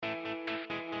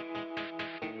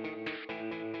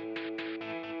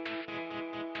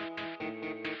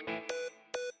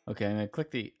Okay, I'm gonna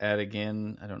click the ad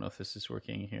again. I don't know if this is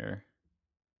working here.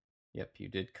 Yep, you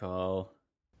did call.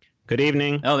 Good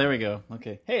evening. Oh, there we go.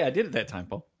 Okay. Hey, I did it that time,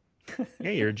 Paul.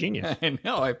 Hey, you're a genius. I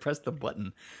know. I pressed the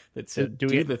button that said "Do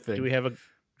the Do thing." we have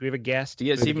a guest?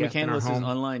 Yeah, Do we have a Stephen guest in our McCandless is home?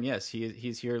 online. Yes,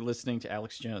 he's here listening to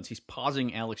Alex Jones. He's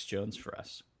pausing Alex Jones for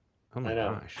us. Oh I my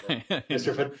know. gosh.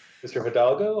 Mr.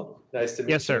 Hidalgo, nice to Yes,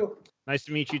 meet sir. you. Nice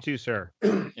to meet you too, sir.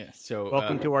 Yeah. So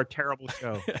Welcome to our terrible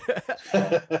show.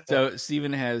 so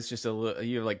Stephen has just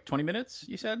you have like 20 minutes,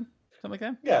 you said? Something like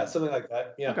that? Yeah, something like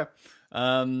that. Yeah.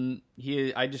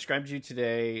 Okay. I described you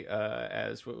today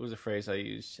as, what was the phrase I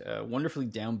used? Wonderfully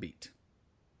downbeat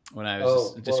when I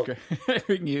was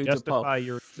describing you to Paul. Justify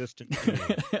your existence to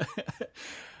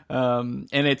me.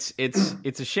 And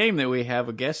it's a shame that we have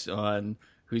a guest on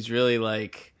who's really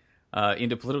like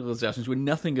into political discussions when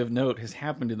nothing of note has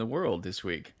happened in the world this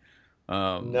week.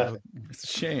 Nothing. It's a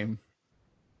shame.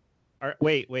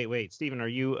 Wait, Stephen, are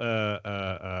you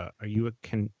a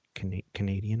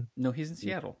Canadian? No, he's in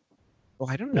Seattle. Oh,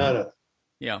 I don't know. No.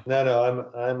 Yeah. No.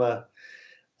 I'm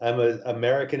a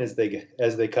American as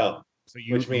they come. So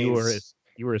which means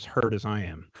you were as hurt as I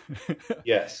am.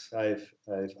 yes. I've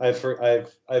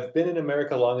been in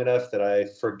America long enough that I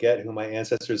forget who my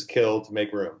ancestors killed to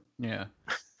make room. Yeah.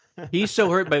 He's so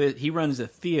hurt by this. He runs a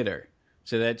theater.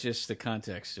 So that's just the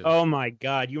context. Oh my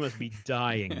God, you must be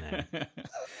dying then.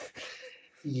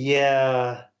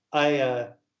 Yeah,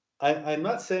 I'm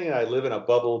not saying I live in a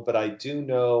bubble, but I do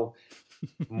know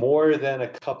more than a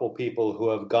couple people who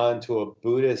have gone to a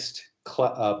Buddhist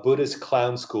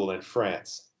clown school in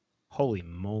France. Holy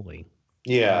moly!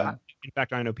 Yeah. In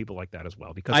fact, I know people like that as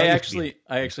well because I actually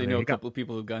know a go. couple of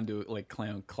people who've gone to like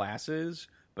clown classes,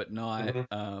 but not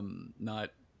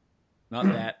not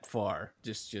that far.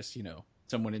 Just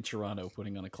someone in Toronto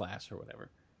putting on a class or whatever.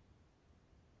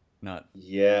 Not.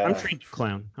 Yeah. I'm trained to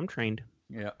clown. I'm trained.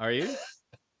 Yeah. Are you?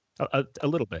 A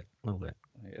little bit.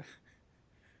 Yeah.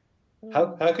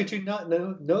 How could you not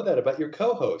know that about your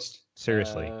co-host?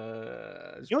 Seriously.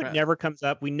 It never comes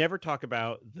up. We never talk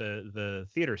about the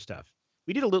theater stuff.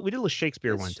 We did a little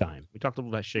Shakespeare one time. We talked a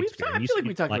little about Shakespeare. I feel like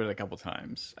we talked about it a couple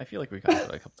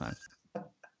times.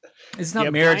 It's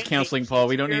not marriage counseling, Paul.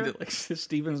 We don't need to.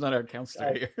 Steven's not our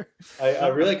counselor here. I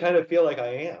really kind of feel like I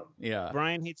am. Yeah.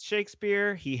 Brian hates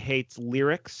Shakespeare. He hates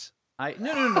lyrics.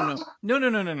 No.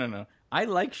 I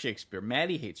like Shakespeare.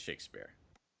 Maddie hates Shakespeare.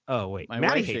 Oh wait, my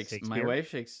wife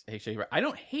hates Shakespeare. I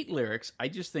don't hate lyrics. I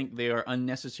just think they are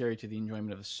unnecessary to the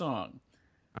enjoyment of the song.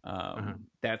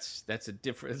 That's a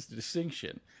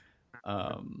distinction.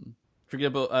 For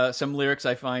example, some lyrics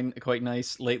I find quite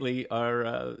nice lately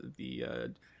are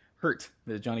the "Hurt,"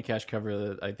 the Johnny Cash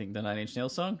cover. I think the Nine Inch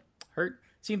Nails song "Hurt"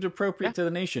 seems appropriate to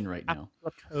the nation right now.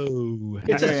 Oh,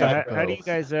 how do you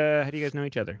guys know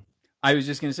each other? I was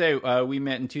just going to say we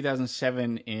met in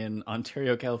 2007 in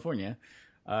Ontario, California,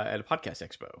 at a podcast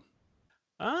expo.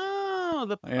 Oh,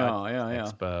 the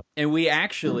podcast expo. And we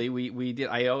actually we did.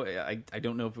 I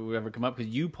don't know if it would ever come up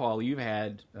because you, Paul, you've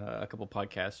had a couple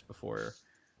podcasts before.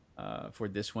 For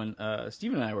this one,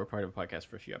 Stephen and I were part of a podcast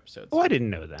for a few episodes. Oh, I didn't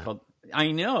know that.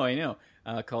 I know.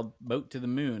 Called "Boat to the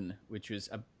Moon," which was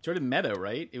a sort of meta,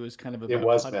 right? It was kind of about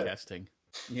podcasting. Meta.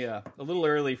 Yeah, a little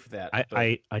early for that.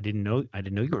 I didn't know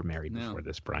you were married before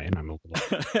this, Brian. I'm a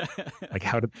little like,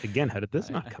 how did this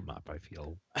not come up? I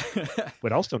feel.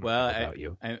 What else don't I know about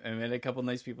you? I met a couple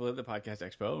nice people at the podcast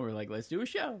expo. And we're like, let's do a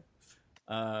show,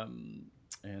 and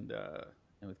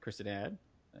with Chris and Ad.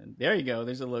 And there you go.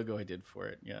 There's a logo I did for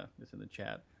it. Yeah, it's in the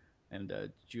chat. And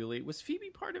Julie, was Phoebe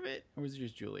part of it, or was it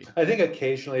just Julie? I think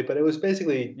occasionally, but it was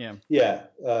basically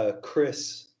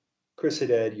Chris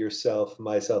Haddad, yourself,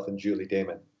 myself, and Julie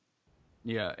Damon.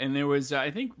 Yeah, and there was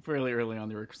I think fairly early on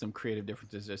there were some creative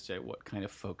differences as to what kind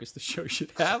of focus the show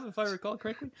should have, if I recall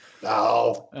correctly.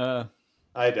 No,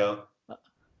 I don't.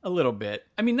 A little bit.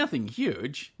 I mean, nothing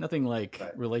huge, nothing like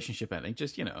relationship ending.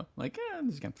 Just this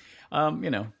is good.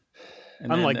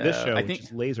 And unlike then, this show, which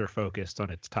is laser focused on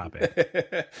its topic.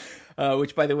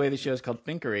 Which, by the way, the show is called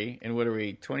Finkery. And what are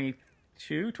we,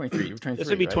 22, 23? You're 23, this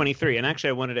would be right? 23. And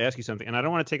actually, I wanted to ask you something. And I don't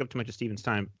want to take up too much of Stephen's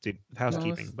time to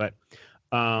housekeeping. But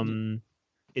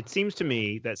it seems to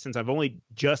me that since I've only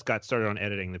just got started on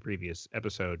editing the previous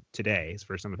episode today, it's the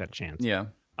first time I've had a chance. Yeah.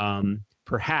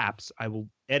 Perhaps I will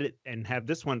edit and have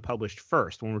this one published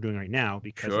first, one we're doing right now,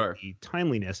 because of the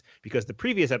timeliness. Because the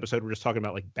previous episode, we're just talking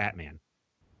about like Batman.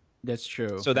 That's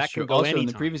true. So that can go also, anytime. In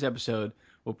the previous episode,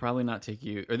 will probably not take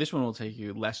you, or this one will take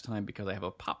you less time because I have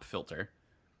a pop filter,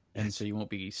 and so you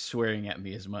won't be swearing at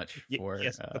me as much.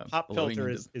 Yes, the pop filter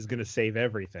is going to save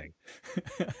everything.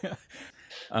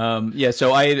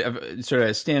 So I had sort of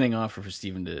a standing offer for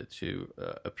Stephen to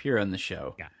appear on the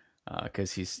show. Yeah.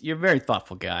 because you're a very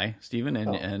thoughtful guy, Stephen,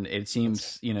 and it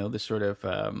seems the sort of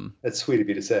that's sweet of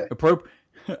you to say.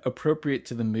 Appropriate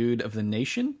to the mood of the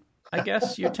nation, I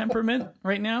guess. Your temperament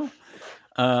right now.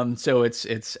 So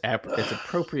it's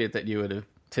appropriate that you would have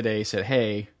today said,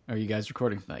 "Hey, are you guys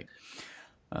recording tonight?"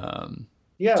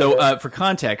 Yeah. So for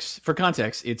context,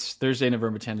 it's Thursday,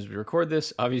 November 10th as we record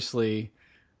this. Obviously,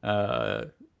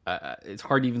 it's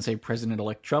hard to even say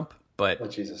President-elect Trump, but oh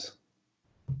Jesus,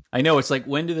 I know it's like,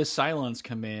 when do the Cylons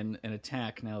come in and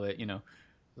attack? Now that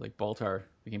like Baltar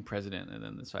became president, and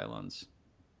then the Cylons,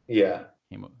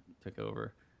 took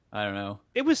over. I don't know.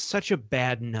 It was such a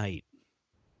bad night.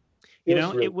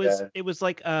 It was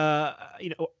like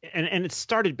and it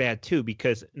started bad too,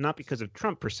 not because of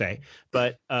Trump per se,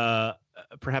 but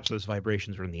perhaps those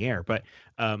vibrations were in the air. But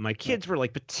my kids were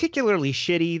like particularly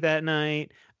shitty that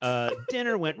night.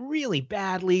 Dinner went really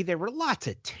badly. There were lots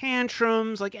of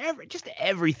tantrums. Like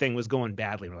everything was going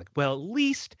badly. We're like, well, at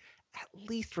least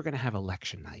we're gonna have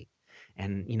election night.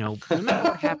 And, no matter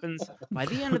what happens, by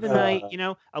the end of the night,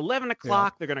 11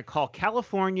 o'clock, they're going to call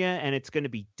California and it's going to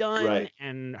be done. Right.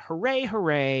 And hooray,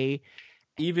 hooray.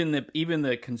 Even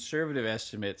the conservative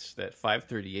estimates that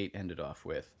 538 ended off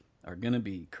with are going to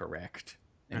be correct.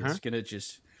 And it's going to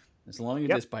just, as long as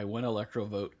it's by one electoral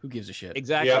vote, who gives a shit?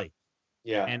 Exactly. Yep.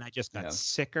 Yeah. And I just got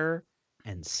sicker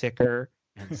and sicker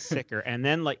and sicker. And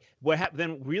then what happened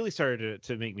then really started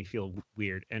to make me feel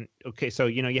weird. And okay, so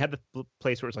you had the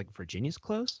place where it's like, Virginia's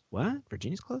close? What?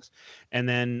 Virginia's close? And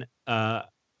then I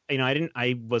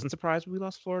wasn't surprised we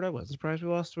lost Florida. I wasn't surprised we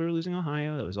were losing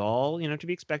Ohio. It was all, to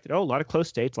be expected. Oh, a lot of close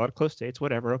states,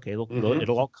 whatever. Okay,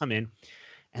 it'll all come in.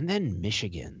 And then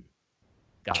Michigan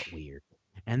got weird.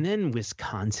 And then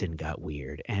Wisconsin got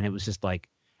weird. And it was just like,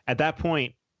 at that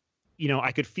point,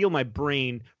 I could feel my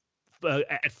brain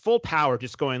at full power,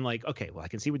 just going like, okay, well, I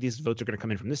can see what these votes are going to come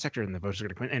in from this sector, and the votes are going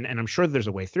to come in, and I'm sure there's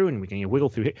a way through, and we can wiggle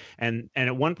through it. And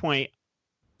at one point,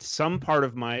 some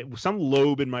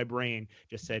lobe in my brain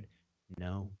just said,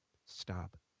 no,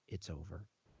 stop, it's over,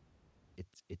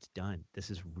 it's done.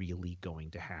 This is really going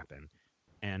to happen.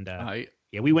 And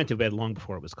we went to bed long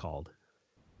before it was called.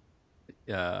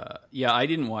 I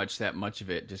didn't watch that much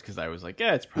of it just because I was like,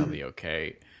 it's probably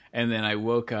okay. And then I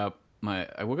woke up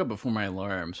before my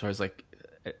alarm, so I was like,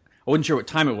 I wasn't sure what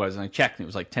time it was, and I checked, and it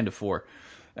was like 10 to 4.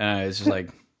 And I was just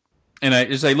like, and I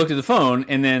looked at the phone,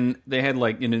 and then they had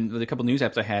like, the couple news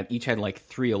apps I had, each had like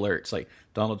 3 alerts, like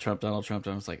Donald Trump. And I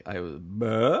was like, I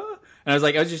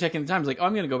was just checking the time. I was like,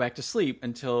 I'm going to go back to sleep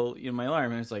until my alarm.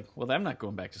 And I was like, well, I'm not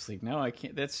going back to sleep now. I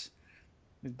can't. That's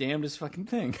the damnedest fucking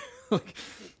thing. Like,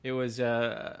 it was,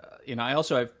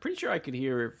 I'm pretty sure I could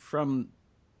hear from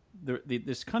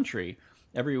this country,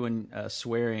 everyone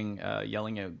swearing,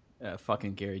 yelling at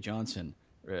fucking Gary Johnson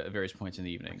at various points in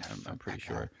the evening. I'm pretty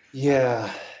sure.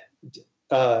 Yeah.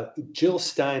 Jill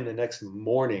Stein the next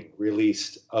morning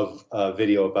released a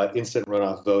video about instant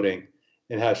runoff voting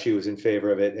and how she was in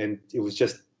favor of it, and it's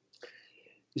just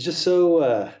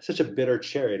so such a bitter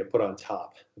cherry to put on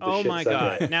top. Oh my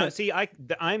God! Now, see,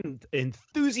 I'm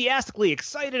enthusiastically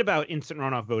excited about instant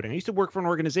runoff voting. I used to work for an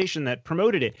organization that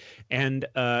promoted it, and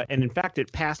in fact,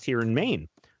 it passed here in Maine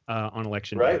on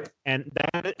election day.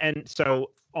 And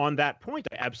so on that point,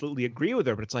 I absolutely agree with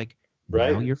her. But it's like,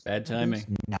 right? Now you're bad timing.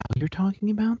 Now you're talking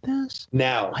about this.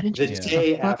 Now, why didn't you just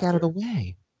get the fuck out of the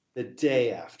way? The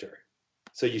day after,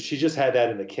 so she just had that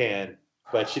in the can,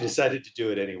 but she decided to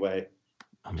do it anyway.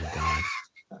 Oh my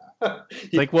God.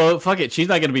 Like, well, fuck it. She's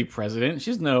not going to be president.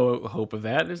 She's no hope of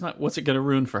that. It's not. What's it going to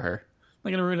ruin for her?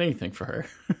 Not going to ruin anything for her.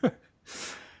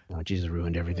 Oh, Jesus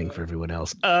ruined everything for everyone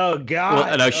else. Oh God.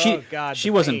 Well, no, she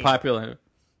wasn't popular.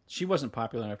 She wasn't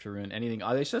popular enough to ruin anything.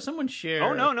 They saw someone share.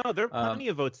 Oh no, there are plenty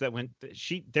of votes that went.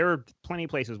 There are plenty of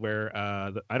places where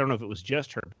I don't know if it was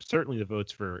just her. Certainly, the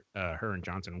votes for her and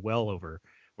Johnson well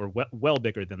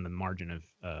bigger than the margin of.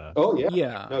 Oh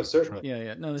yeah. No, certainly.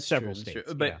 Yeah. No, that's several true.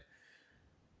 states. But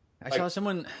I saw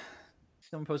someone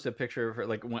posted a picture of her.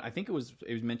 Like, I think it was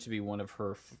meant to be one of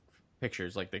her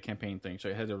pictures, like the campaign thing. So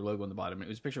it had their logo on the bottom. It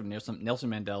was a picture of Nelson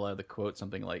Mandela. The quote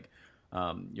something like,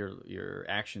 "Your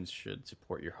actions should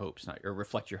support your hopes, or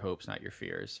reflect your hopes, not your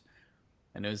fears."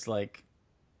 And it was like,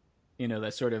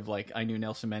 that sort of like, I knew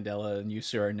Nelson Mandela and you,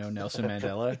 sir, know Nelson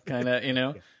Mandela kind of,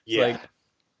 It's like,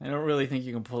 I don't really think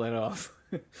you can pull that off.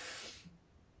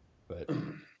 But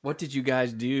what did you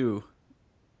guys do,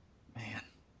 man,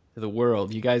 to the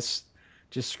world? You guys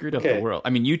just screwed up the world. I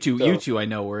mean, you two, I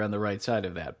know were on the right side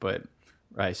of that, but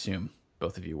I assume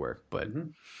both of you were. But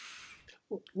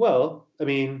well, I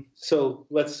mean, so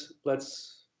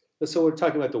so we're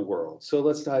talking about the world. So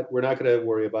we're not going to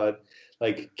worry about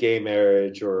like gay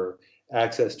marriage or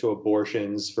access to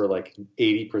abortions for like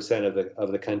 80%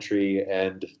 of the country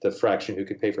and the fraction who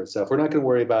could pay for itself. We're not going to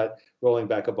worry about rolling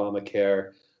back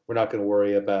Obamacare. We're not going to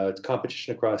worry about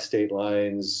competition across state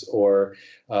lines or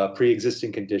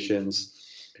pre-existing conditions.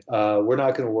 We're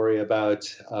not going to worry about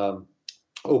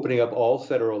opening up all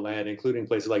federal land, including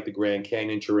places like the Grand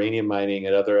Canyon, uranium mining,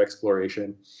 and other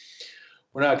exploration.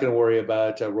 We're not going to worry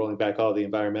about rolling back all the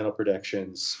environmental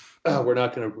protections. We're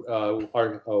not going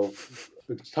to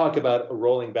talk about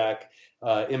rolling back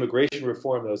immigration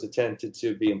reform that was attempted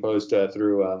to be imposed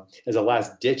through as a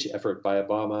last-ditch effort by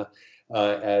Obama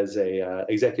as a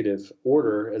executive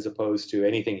order, as opposed to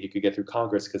anything he could get through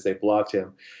Congress because they blocked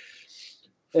him.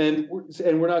 And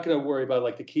we're not going to worry about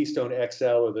like the Keystone XL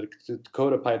or the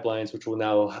Dakota pipelines, which will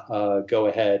now go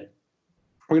ahead.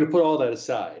 We're going to put all that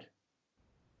aside,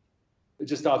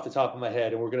 just off the top of my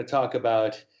head, and we're going to talk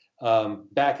about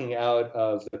backing out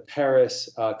of the Paris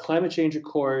climate change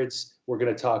accords. We're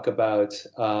going to talk about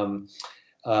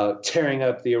tearing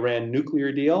up the Iran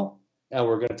nuclear deal, and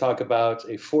we're going to talk about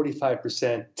a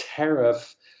 45%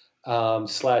 tariff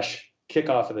slash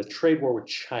kickoff of the trade war with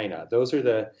China. Those are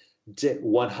the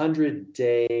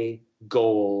 100-day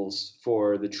goals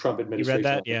for the Trump administration. You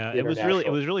read that? Yeah, it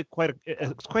was really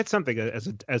quite something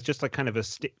as just like kind of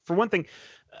for one thing,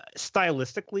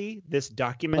 stylistically, this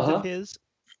document of his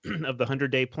of the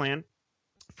 100-day plan.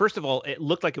 First of all, it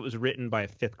looked like it was written by a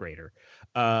fifth grader.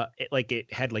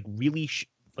 It had like really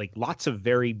like lots of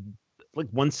very like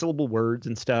one-syllable words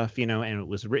and stuff, and it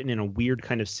was written in a weird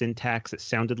kind of syntax that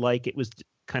sounded like it was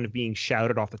kind of being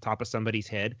shouted off the top of somebody's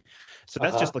head. So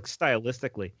that's just like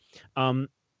stylistically.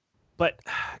 But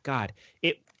God,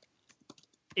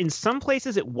 in some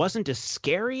places it wasn't as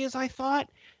scary as I thought.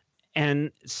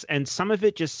 And some of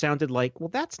it just sounded like, well,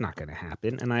 that's not going to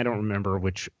happen. And I don't remember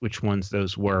which ones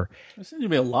those were. There seemed to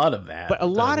be a lot of that. But a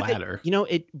lot of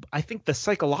it, I think the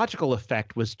psychological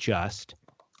effect was just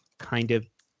kind of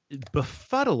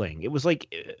befuddling. It was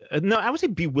like, no, I would say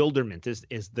bewilderment is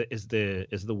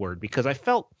the word, because I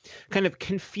felt kind of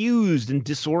confused and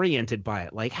disoriented by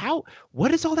it. Like,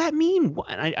 what does all that mean?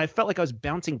 I felt like I was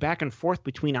bouncing back and forth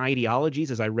between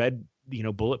ideologies as I read,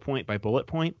 bullet point by bullet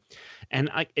point, and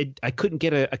I couldn't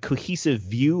get a cohesive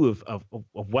view of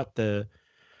what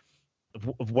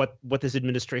what this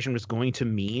administration was going to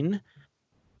mean.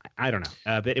 I don't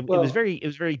know, but it was very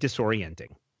disorienting.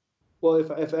 Well,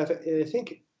 if I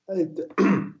think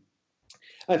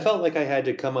I felt like I had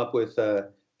to come up with an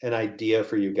idea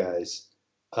for you guys,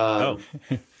 and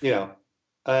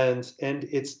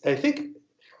it's, I think,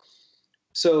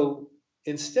 so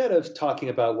instead of talking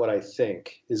about what I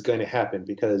think is going to happen,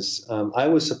 because I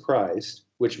was surprised,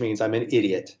 which means I'm an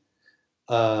idiot.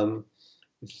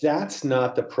 That's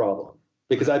not the problem,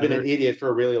 because I've been an idiot for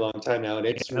a really long time now, and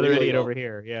it's another really idiot over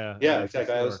here. Yeah. Yeah,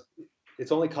 exactly. Sure.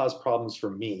 It's only caused problems for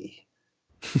me.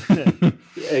 A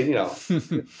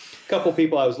couple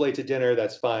people I was late to dinner,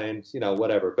 that's fine,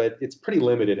 whatever, but it's pretty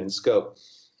limited in scope.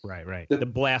 Right. The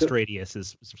blast radius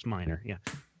is minor. Yeah.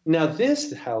 Now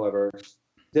this, however,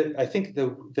 I think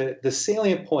the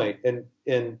salient point,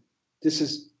 and this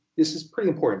is pretty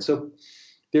important. So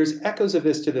there's echoes of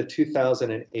this to the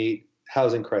 2008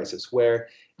 housing crisis, where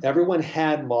everyone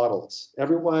had models,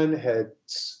 everyone had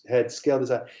scaled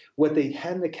this out. What they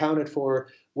hadn't accounted for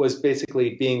was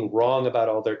basically being wrong about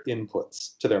all their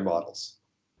inputs to their models.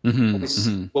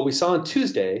 What we saw on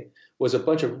Tuesday was a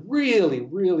bunch of really,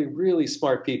 really, really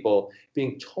smart people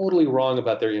being totally wrong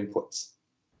about their inputs.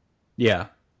 Yeah.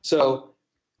 So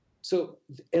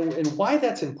and why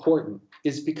that's important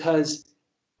is because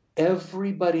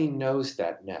everybody knows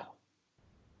that now.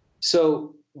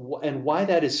 So, and why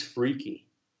that is freaky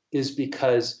is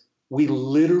because we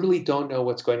literally don't know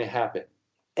what's going to happen.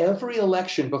 Every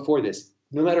election before this,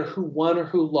 no matter who won or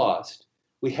who lost,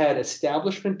 we had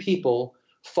establishment people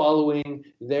following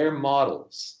their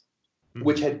models,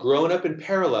 which had grown up in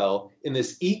parallel in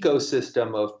this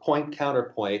ecosystem of point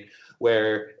counterpoint,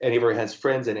 where everyone has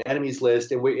friends and enemies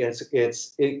list, and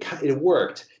it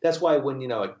worked. That's why when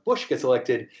Bush gets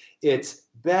elected, it's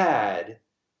bad,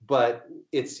 but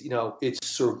it's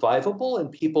survivable, and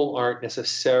people aren't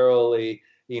necessarily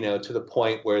to the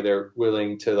point where they're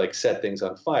willing to set things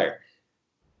on fire.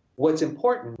 What's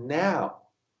important now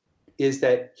is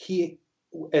that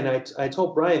I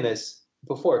told Brian this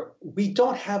before, we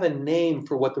don't have a name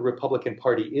for what the Republican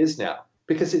Party is now,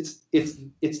 because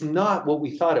it's not what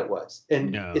we thought it was,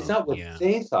 and it's not what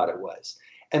they thought it was.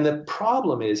 And the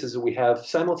problem is that we have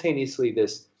simultaneously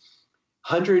this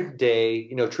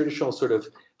 100-day, traditional sort of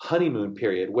honeymoon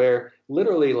period, where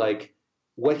literally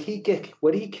what he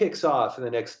kicks off in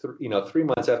the next 3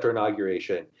 months after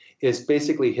inauguration is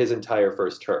basically his entire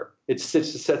first term. It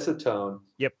sets the tone.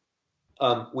 Yep.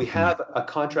 We have a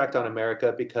contract on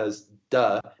America because,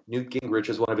 Newt Gingrich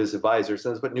is one of his advisors.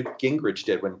 And that's what Newt Gingrich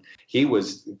did when he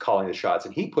was calling the shots.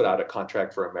 And he put out a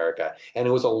contract for America. And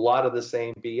it was a lot of the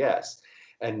same BS.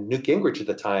 And Newt Gingrich at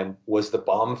the time was the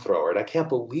bomb thrower. And I can't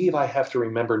believe I have to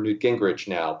remember Newt Gingrich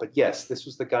now. But yes, this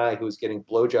was the guy who was getting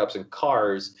blowjobs in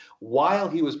cars while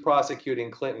he was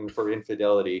prosecuting Clinton for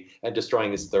infidelity and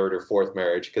destroying his third or fourth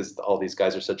marriage because all these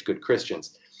guys are such good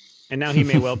Christians. And now he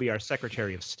may well be our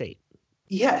Secretary of State.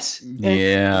 Yes.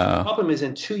 Yeah. The problem is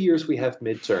in 2 years we have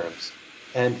midterms,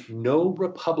 and no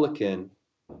Republican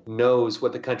knows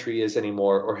what the country is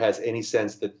anymore or has any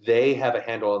sense that they have a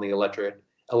handle on the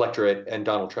electorate and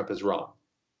Donald Trump is wrong.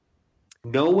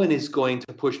 No one is going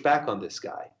to push back on this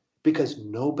guy because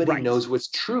nobody knows what's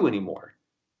true anymore.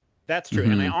 That's true.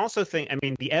 And I also think, I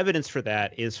mean, the evidence for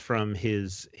that is from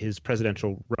his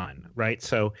presidential run, right?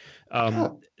 So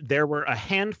there were a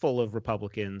handful of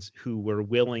Republicans who were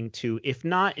willing to, if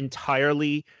not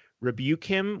entirely rebuke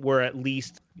him, were at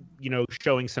least,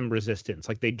 showing some resistance.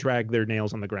 Like they dragged their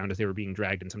nails on the ground as they were being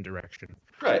dragged in some direction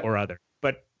or other.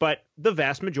 But the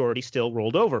vast majority still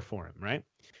rolled over for him, right?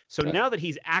 So now that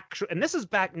he's actually, and this is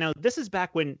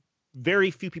back when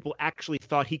very few people actually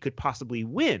thought he could possibly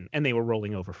win, and they were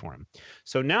rolling over for him.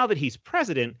 So now that he's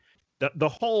president, the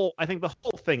whole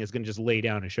thing is going to just lay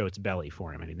down and show its belly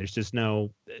for him. I mean, there's just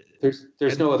no, there's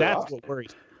no other. That's option. what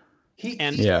worries. He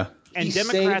Democrats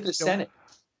saved the Senate.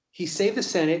 He saved the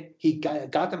Senate. He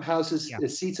got them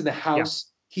seats in the House.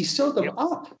 Yeah. He sewed them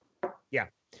up. Yeah,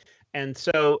 and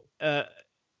so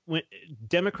when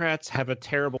Democrats have a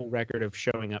terrible record of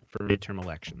showing up for midterm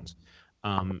elections.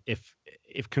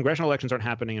 If congressional elections aren't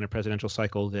happening in a presidential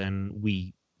cycle, then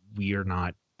we are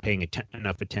not paying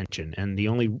enough attention. And the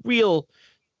only real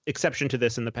exception to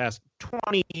this in the past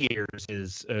 20 years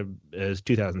is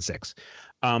 2006.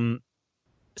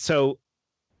 So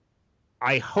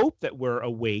I hope that we're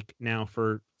awake now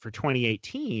for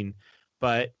 2018,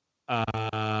 but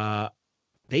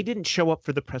they didn't show up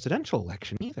for the presidential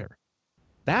election either.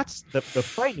 That's the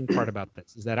frightening part about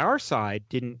this, is that our side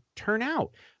didn't turn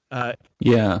out.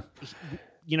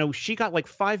 She got like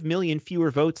 5 million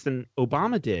fewer votes than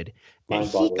Obama did, and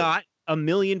he got 1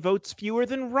 million votes fewer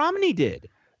than Romney did.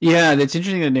 Yeah, that's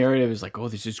interesting. The narrative is like, oh,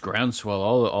 this is groundswell.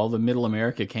 All the middle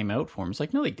America came out for him. It's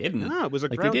like, no, they didn't. No, it was a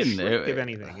ground shrink, if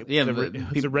anything.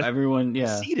 Everyone,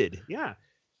 seated. Yeah.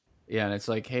 Yeah, and it's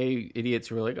like, hey, idiots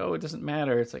who are like, oh, it doesn't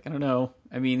matter. It's like, I don't know.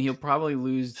 I mean, he'll probably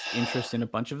lose interest in a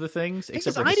bunch of the things,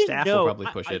 except for his staff will probably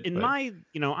push it.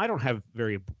 I don't have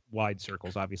very wide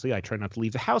circles, obviously. I try not to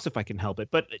leave the house if I can help it.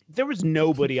 But there was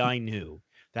nobody I knew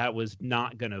that was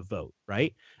not going to vote,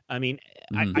 right? I mean,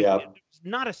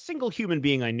 not a single human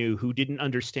being I knew who didn't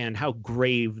understand how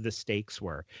grave the stakes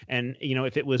were. And,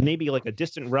 if it was maybe like a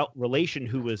distant relation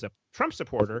who was a Trump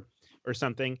supporter or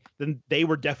something, then they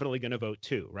were definitely going to vote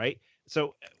too, right?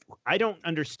 So I don't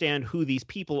understand who these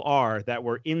people are that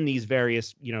were in these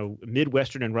various,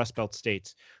 Midwestern and Rust Belt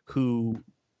states who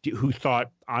thought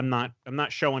I'm not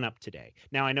showing up today.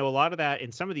 Now I know a lot of that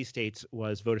in some of these states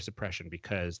was voter suppression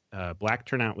because black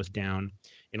turnout was down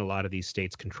in a lot of these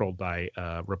states controlled by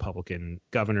Republican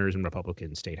governors and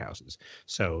Republican state houses.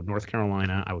 So North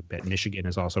Carolina, I would bet Michigan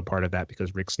is also part of that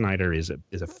because Rick Snyder is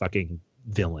a fucking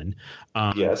villain.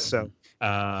 Yes. So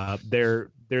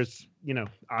there's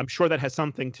I'm sure that has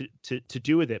something to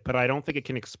do with it, but I don't think it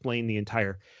can explain the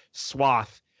entire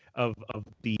swath of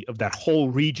that whole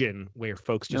region where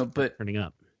folks just turning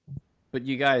up. But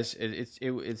you guys,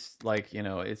 it's like,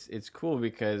 it's cool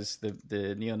because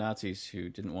the neo-Nazis who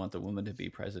didn't want the woman to be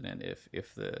president,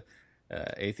 if the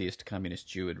atheist communist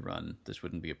Jew had run, this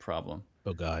wouldn't be a problem.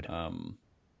 Oh God.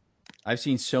 I've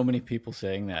seen so many people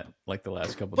saying that like the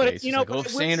last couple of days. It's like,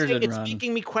 if Sanders had run, it's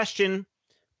making me question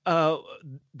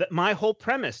my whole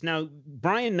premise. Now,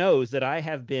 Brian knows that I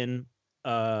have been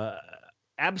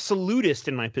absolutist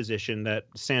in my position that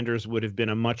Sanders would have been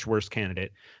a much worse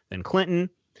candidate than Clinton.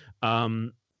 I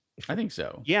think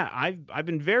so. Yeah, I've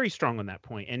been very strong on that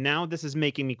point, and now this is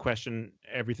making me question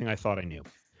everything I thought I knew.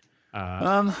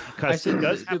 Because he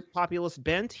does have a populist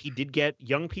bent. He did get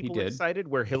young people excited,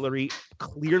 where Hillary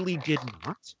clearly did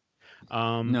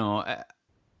not. No,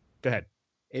 go ahead.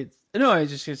 I was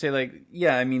just gonna say, like,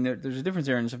 yeah, I mean, there's a difference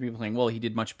there, and some people saying, well, he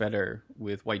did much better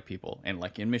with white people, and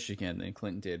like in Michigan than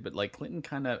Clinton did. But like Clinton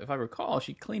kind of, if I recall,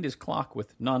 she cleaned his clock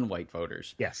with non-white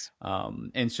voters. Yes.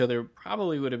 And so there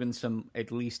probably would have been some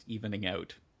at least evening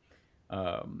out,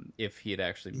 if he had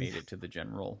actually made it to the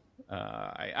general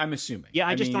I'm assuming. Yeah,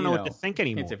 I just don't know what to think can't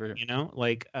anymore. say for sure. You know,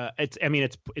 like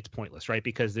it's pointless, right?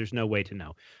 Because there's no way to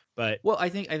know. But Well, I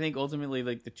think ultimately,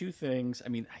 like the two things. I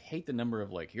mean, I hate the number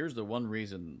of like, here's the one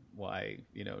reason why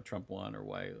Trump won or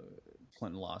why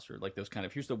Clinton lost, or like those kind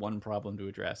of, here's the one problem to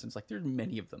address. And it's like there's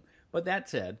many of them. But that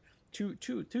said, two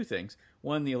things.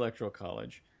 One, the Electoral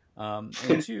College,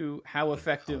 and two, how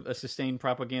effective a sustained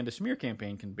propaganda smear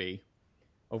campaign can be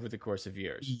over the course of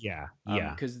years. Yeah.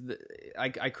 Because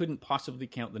I couldn't possibly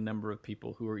count the number of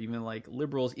people who are even like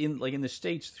liberals in the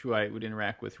States who I would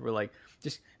interact with, who were like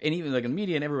just, and even like in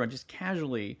media and everyone just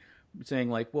casually saying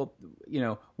like, well,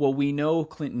 we know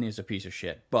Clinton is a piece of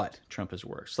shit, but Trump is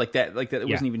worse. Like that it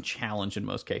wasn't even challenged in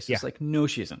most cases. Yeah. Like, no,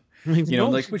 she isn't. No,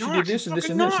 like, but she did this and this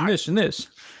and this and this and this.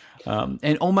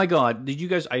 And oh my God, did you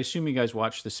guys? I assume you guys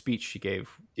watched the speech she gave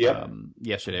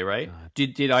yesterday, right?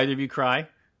 Did either of you cry?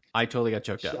 I totally got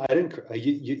choked up. I didn't cry.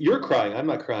 You're crying. I'm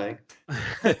not crying.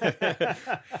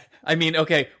 I mean,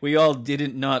 okay, we all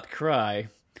didn't not cry.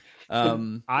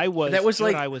 I was. That was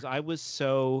like I was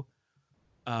so.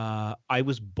 I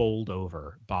was bowled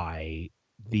over by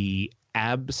the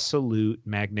absolute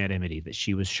magnanimity that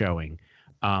she was showing.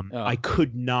 I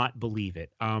could not believe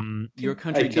it. Your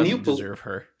country doesn't deserve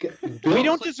her. We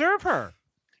don't deserve her.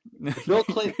 Bill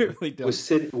Clinton really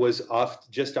was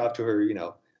off to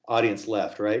her, audience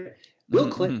left, right? Bill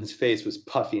Clinton's face was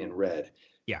puffy and red.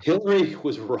 Yeah. Hillary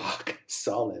was rock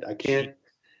solid. I can't.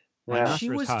 She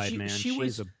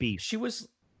was a beast.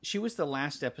 She was the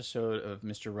last episode of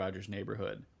Mr. Rogers'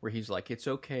 Neighborhood where he's like, it's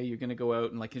okay, you're gonna go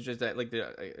out and like, it's just that like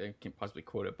I can't possibly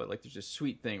quote it, but like there's this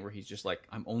sweet thing where he's just like,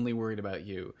 I'm only worried about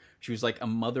you. She was like a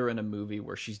mother in a movie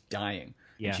where she's dying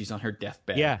and she's on her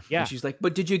deathbed. Yeah. And she's like,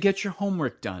 but did you get your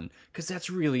homework done? Because that's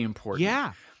really important.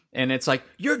 Yeah. And it's like,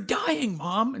 you're dying,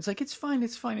 Mom. It's like, it's fine.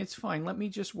 Let me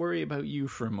just worry about you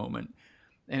for a moment.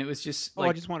 And it was just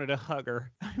like, I just wanted to hug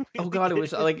her. Oh God, it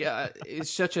was like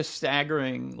it's such a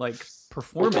staggering like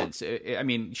performance. I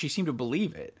mean, she seemed to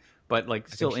believe it, but like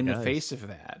still in the face of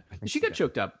that, she got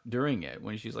choked up during it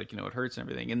when she's like, it hurts and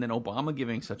everything. And then Obama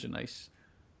giving such a nice,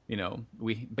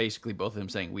 we basically both of them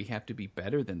saying we have to be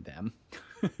better than them.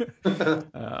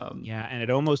 Yeah, and it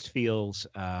almost feels.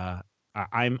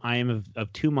 I am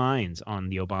of two minds on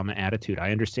the Obama attitude.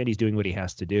 I understand he's doing what he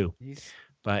has to do,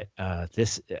 but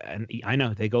and I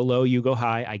know they go low, you go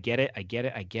high. I get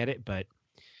it. But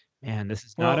man, this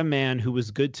is not a man who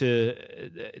was good to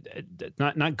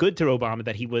not good to Obama.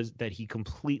 That he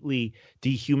completely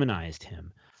dehumanized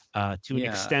him to an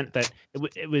extent that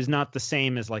it was not the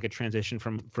same as like a transition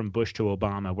from Bush to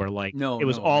Obama, where like it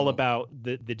was all about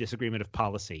the disagreement of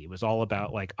policy. It was all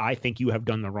about like, I think you have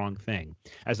done the wrong thing,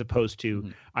 as opposed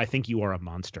to I think you are a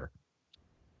monster.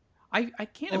 I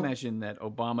can't imagine that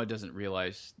Obama doesn't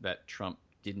realize that Trump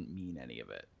didn't mean any of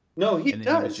it. No, he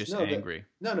does. He was just angry.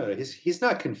 No, he's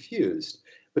not confused,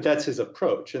 but that's his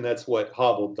approach, and that's what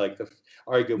hobbled like the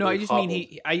argument. No, I just mean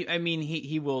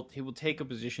he will take a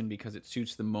position because it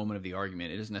suits the moment of the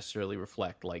argument. It doesn't necessarily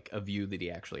reflect like a view that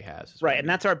he actually has. Right, and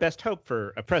that's our best hope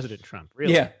for a President Trump.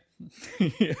 Really. Yeah.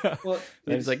 Yeah. Well,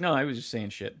 he's like, no, I was just saying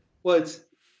shit. Well,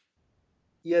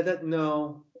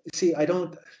 See, I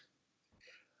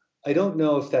don't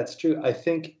know if that's true. I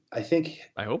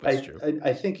hope it's true.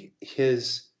 I think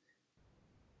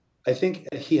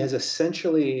he has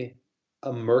essentially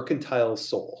a mercantile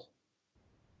soul.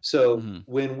 So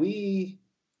when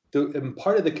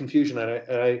part of the confusion, and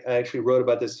I actually wrote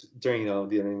about this during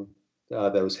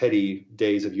those heady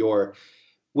days of yore,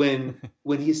 when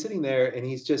he's sitting there and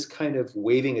he's just kind of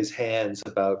waving his hands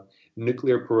about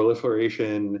nuclear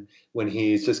proliferation, when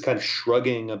he's just kind of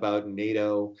shrugging about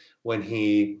NATO, when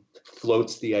he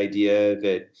floats the idea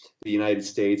that the United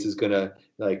States is going to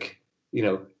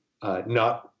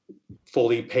not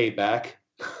fully pay back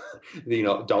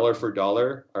dollar for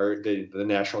dollar or the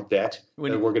national debt.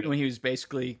 When he was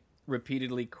basically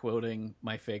repeatedly quoting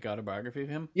my fake autobiography of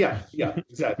him. Yeah,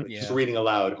 exactly. Just reading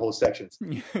aloud whole sections.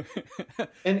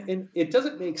 and it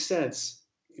doesn't make sense.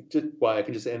 I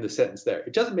can just end the sentence there.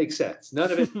 It doesn't make sense.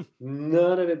 None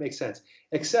of it makes sense.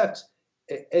 Except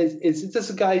it's just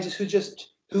a guy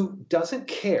who doesn't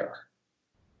care.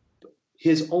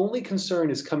 His only concern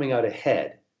is coming out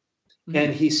ahead.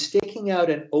 And he's staking out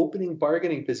an opening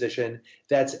bargaining position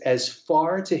that's as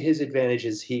far to his advantage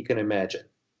as he can imagine.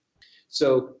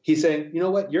 So he's saying, you know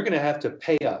what, you're going to have to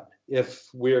pay up if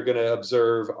we're going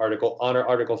to honor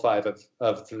Article 5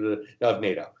 of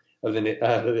NATO, of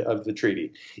the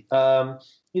treaty.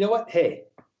 You know what? Hey,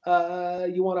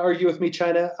 You want to argue with me,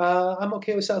 China? I'm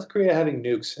okay with South Korea having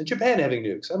nukes and Japan having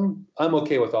nukes. I'm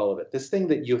okay with all of it. This thing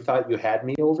that you thought you had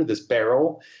me over, this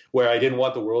barrel where I didn't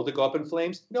want the world to go up in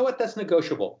flames, you know what? That's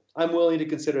negotiable. I'm willing to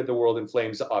consider the world in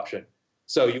flames option.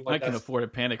 So I can afford a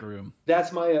panic room.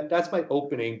 That's my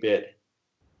opening bid.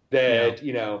 That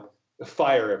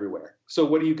fire everywhere. So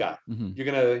what do you got? Mm-hmm.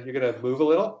 You're gonna move a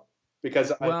little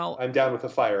because I'm down with the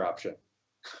fire option.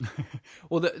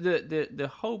 Well,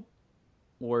 the hope,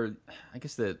 or I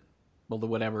guess the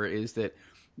whatever is that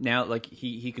now, like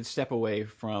he could step away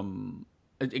from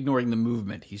ignoring the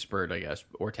movement he spurred, I guess,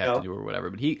 or tapped into or whatever.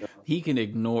 But he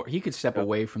could step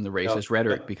away from the racist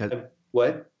rhetoric because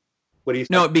what do you say?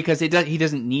 No, because he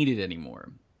doesn't need it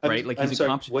anymore, right? I'm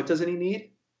sorry, what doesn't he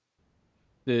need?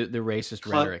 The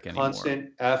racist rhetoric anymore.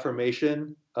 Constant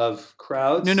affirmation of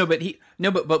crowds.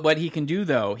 But what he can do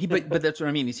though, but that's what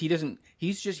I mean. Is he's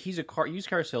a used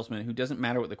car salesman who doesn't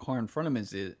matter what the car in front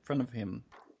of him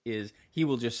is. He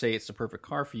will just say it's the perfect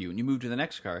car for you, and you move to the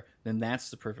next car, then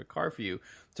that's the perfect car for you.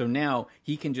 So now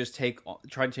he can just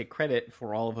try to take credit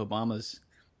for all of Obama's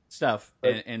stuff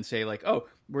and say like, oh,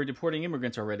 we're deporting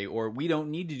immigrants already, or we don't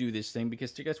need to do this thing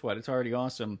because guess what, it's already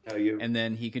awesome. And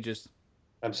then he could just.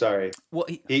 I'm sorry. Well,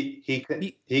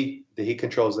 he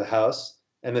controls the House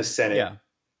and the Senate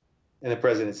and the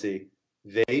presidency.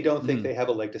 They don't think they have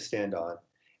a leg to stand on,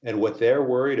 and what they're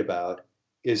worried about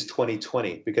is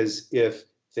 2020. Because if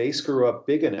they screw up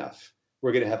big enough,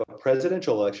 we're going to have a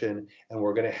presidential election, and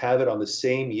we're going to have it on the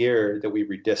same year that we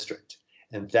redistrict,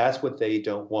 and that's what they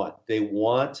don't want.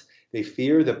 They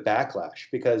fear the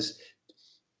backlash because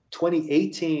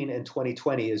 2018 and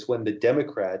 2020 is when the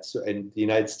Democrats and the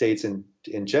United States in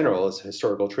general, as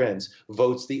historical trends,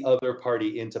 votes the other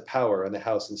party into power in the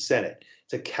House and Senate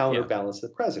to counterbalance the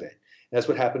president. And that's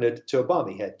what happened to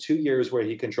Obama. He had 2 years where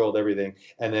he controlled everything,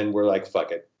 and then we're like,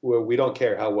 fuck it. We don't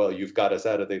care how well you've got us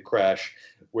out of the crash.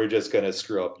 We're just going to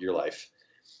screw up your life.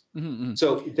 Mm-hmm.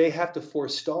 So they have to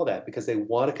forestall that because they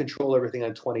want to control everything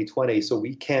on 2020, so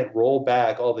we can't roll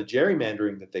back all the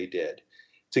gerrymandering that they did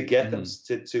to get them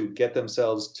to get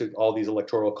themselves to all these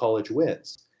electoral college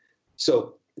wins.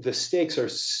 So the stakes are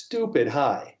stupid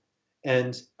high,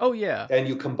 and and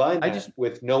you combine that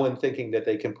with no one thinking that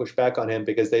they can push back on him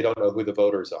because they don't know who the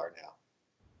voters are now.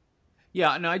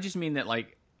 Yeah, no, I just mean that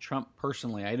like Trump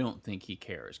personally, I don't think he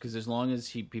cares because as long as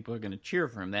people are going to cheer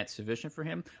for him, that's sufficient for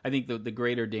him. I think the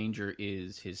greater danger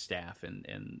is his staff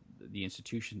and the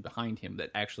institution behind him that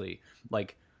actually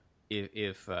like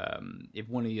if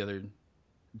one of the other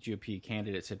GOP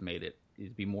candidates had made it,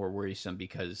 it'd be more worrisome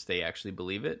because they actually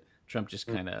believe it. Trump just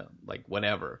kind of like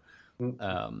whatever.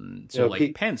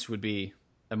 Pence would be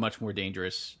a much more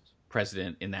dangerous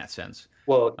president in that sense.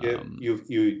 Well,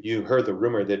 you heard the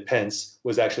rumor that Pence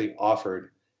was actually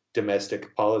offered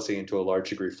domestic policy and to a large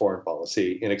degree foreign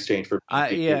policy in exchange for.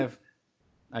 I've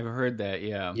heard that.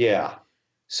 Yeah. Yeah.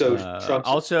 So Trump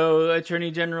also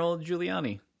Attorney General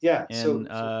Giuliani. Yeah.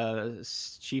 And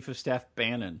Chief of Staff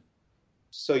Bannon.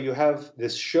 So you have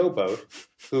this showboat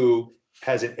who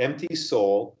has an empty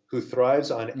soul, who thrives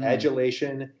on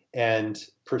adulation and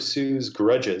pursues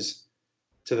grudges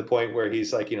to the point where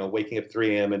he's like, waking up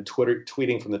 3 a.m. and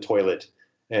tweeting from the toilet.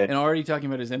 And already talking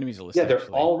about his enemies list. Yeah, they're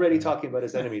already talking about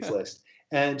his enemies list.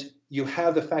 And you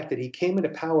have the fact that he came into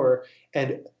power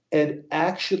and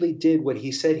actually did what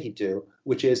he said he'd do,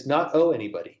 which is not owe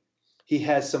anybody. He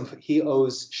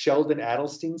owes Sheldon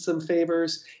Adelstein some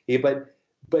favors,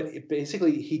 but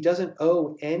basically, he doesn't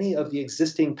owe any of the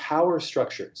existing power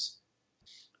structures.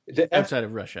 Outside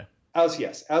of Russia.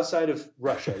 Outside of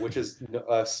Russia, which is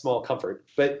a small comfort.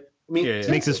 But I mean,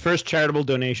 makes his first charitable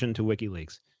donation to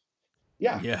WikiLeaks.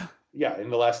 Yeah, in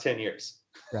the last 10 years.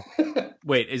 Right.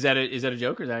 Wait, is that a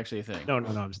joke or is that actually a thing? No,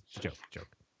 it's a joke.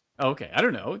 Oh, okay, I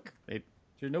don't know.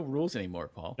 There's no rules anymore,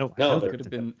 Paul. No, there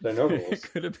are no rules. It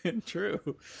could have been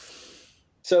true.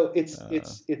 So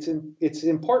it's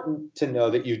important to know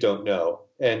that you don't know,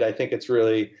 and I think it's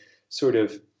really sort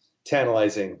of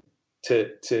tantalizing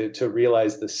to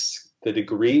realize the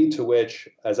degree to which,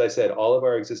 as I said, all of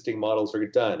our existing models are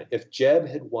done. If Jeb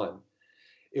had won,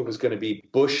 it was going to be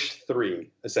Bush 3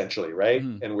 essentially, right?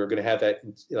 Mm-hmm. And we're going to have that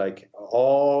like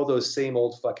all those same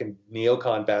old fucking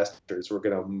neocon bastards. We're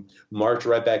going to march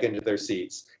right back into their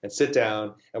seats and sit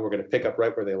down, and we're going to pick up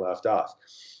right where they left off.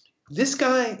 This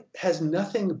guy has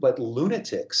nothing but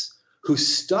lunatics who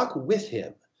stuck with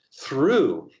him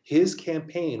through his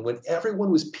campaign when everyone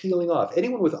was peeling off.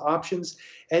 Anyone with options,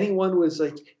 anyone was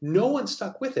like, no one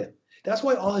stuck with him. That's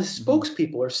why all his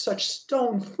spokespeople are such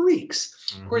stone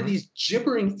freaks, who are these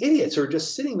gibbering idiots who are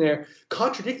just sitting there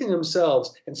contradicting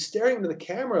themselves and staring into the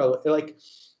camera like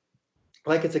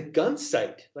like it's a gun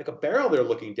sight, like a barrel they're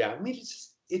looking down. I mean,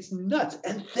 it's nuts.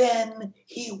 And then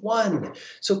he won.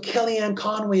 So Kellyanne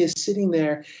Conway is sitting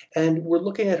there, and we're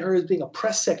looking at her as being a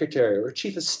press secretary or a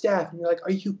chief of staff, and you're like,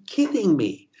 are you kidding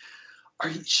me?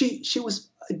 She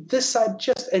was this side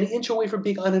just an inch away from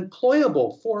being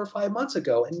unemployable 4 or 5 months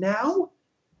ago, and now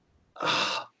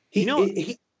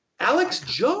Alex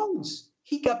Jones.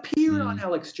 He got peer on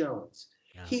Alex Jones.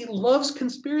 Yeah. He loves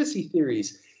conspiracy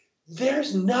theories.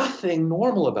 There's nothing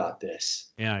normal about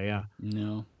this. Yeah.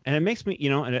 No. And it makes me,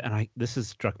 and this has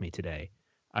struck me today.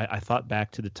 I thought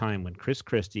back to the time when Chris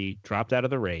Christie dropped out of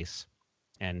the race,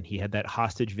 and he had that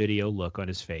hostage video look on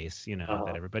his face,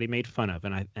 that everybody made fun of.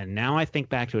 And now I think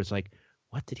back to it, it's like,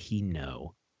 what did he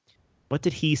know? What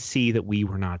did he see that we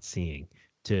were not seeing?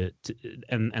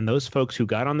 And those folks who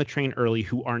got on the train early,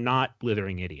 who are not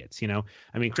blithering idiots,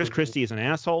 I mean, Chris Christie is an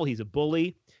asshole. He's a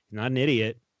bully. He's not an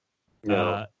idiot.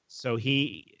 No. So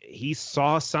he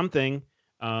saw something.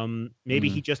 Maybe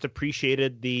he just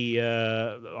appreciated the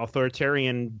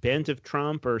authoritarian bent of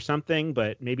Trump or something,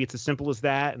 but maybe it's as simple as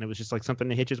that. And it was just like something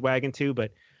to hitch his wagon to.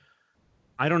 But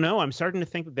I don't know. I'm starting to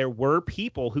think that there were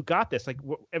people who got this. Like,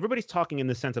 everybody's talking in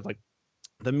the sense of like,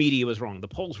 the media was wrong, the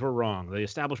polls were wrong, the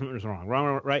establishment was wrong,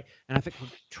 right? And I think,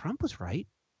 well, Trump was right.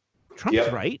 Trump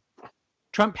was right.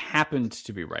 Trump happened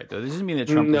to be right, though. This doesn't mean that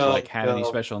Trump had any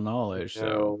special knowledge.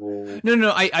 So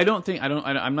no. I don't think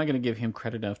I'm not going to give him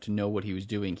credit enough to know what he was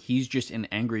doing. He's just an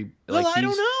angry. I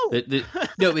don't know.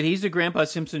 No, but he's the Grandpa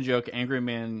Simpson joke, angry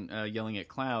man yelling at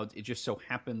clouds. It just so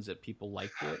happens that people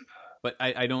liked it, but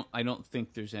I don't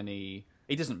think there's any.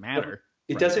 It doesn't matter.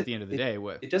 It doesn't. At the end of the day,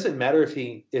 it doesn't matter if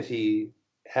he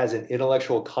has an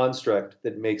intellectual construct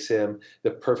that makes him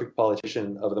the perfect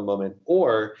politician of the moment,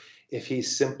 or if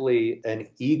he's simply an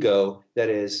ego that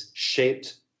is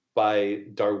shaped by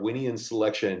Darwinian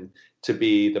selection to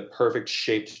be the perfect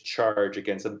shaped charge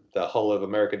against the hull of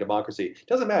American democracy. It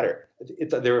doesn't matter.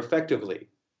 They're effectively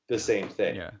the same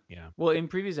thing. Yeah. Well, in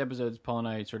previous episodes, Paul and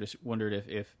I sort of wondered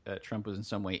if Trump was in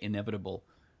some way inevitable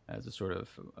as a sort of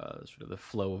the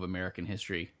flow of American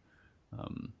history.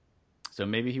 So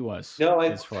maybe he was.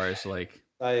 As far as like,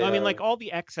 I mean, like all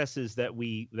the excesses that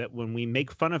when we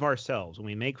make fun of ourselves, when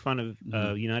we make fun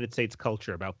of United States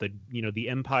culture about the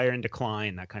empire in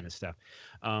decline, that kind of stuff,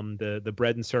 the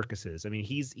bread and circuses. I mean,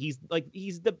 he's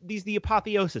the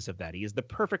apotheosis of that. He is the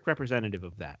perfect representative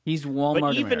of that. He's Walmart.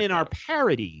 But even America. In our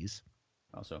parodies,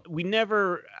 also,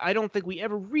 I don't think we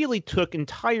ever really took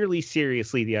entirely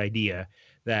seriously the idea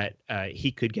that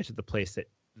he could get to the place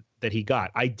that he got.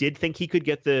 I did think he could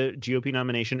get the GOP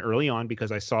nomination early on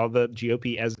because I saw the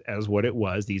GOP as what it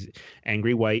was, these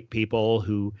angry white people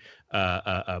who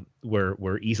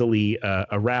were easily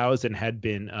aroused and had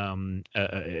been and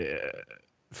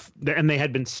they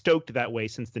had been stoked that way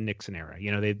since the Nixon era.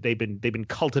 They've been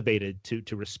cultivated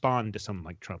to respond to someone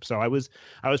like Trump. So I was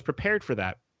prepared for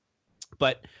that.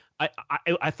 But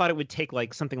I thought it would take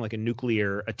like something like a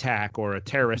nuclear attack or a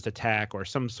terrorist attack or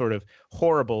some sort of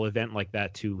horrible event like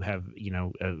that to have,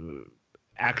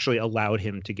 actually allowed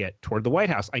him to get toward the White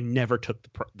House. I never took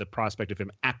the prospect of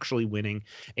him actually winning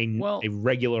a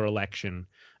regular election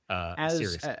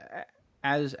seriously.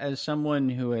 As someone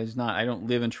who has not, I don't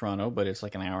live in Toronto, but it's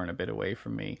like an hour and a bit away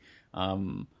from me.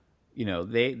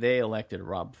 They elected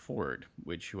Rob Ford,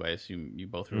 who I assume you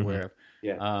both are aware of.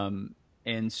 Yeah.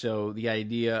 And so the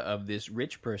idea of this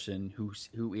rich person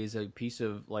who is a piece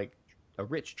of like a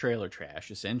rich trailer trash,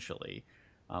 essentially,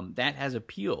 that has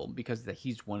appeal because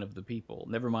he's one of the people.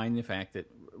 Never mind the fact that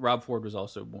Rob Ford was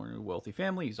also born in a wealthy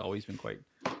family. He's always been quite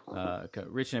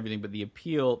rich and everything. But the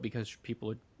appeal, because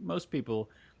most people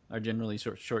are generally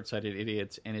sort of short-sighted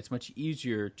idiots, and it's much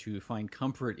easier to find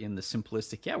comfort in the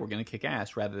simplistic, we're going to kick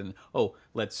ass, rather than,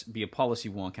 let's be a policy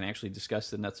wonk and actually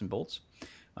discuss the nuts and bolts.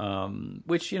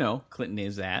 Which Clinton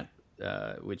is that,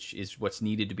 which is what's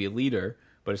needed to be a leader,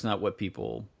 but it's not what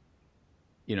people,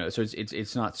 So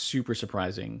it's not super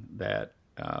surprising that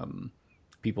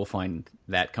people find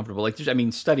that comfortable. Like,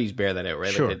 studies bear that out,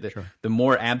 right? Sure, like sure. The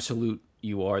more absolute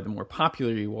you are, the more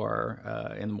popular you are,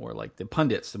 and the more like the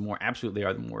pundits, the more absolute they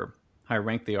are, the more high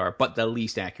ranked they are, but the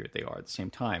least accurate they are at the same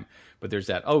time. But there's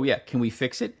that. Can we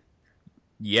fix it?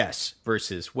 Yes,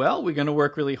 versus, we're going to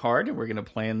work really hard and we're going to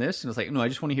plan this. And it's like, no, I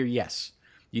just want to hear yes.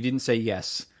 You didn't say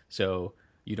yes, so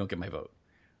you don't get my vote.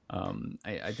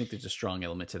 I think there's a strong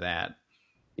element to that.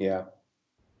 Yeah.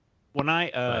 When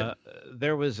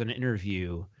there was an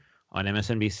interview on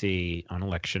MSNBC on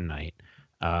election night,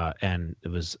 and it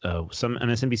was some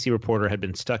MSNBC reporter had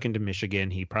been stuck into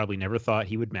Michigan. He probably never thought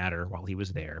he would matter while he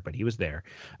was there, but he was there.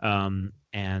 And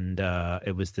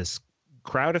it was this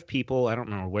crowd of people. I don't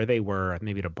know where they were,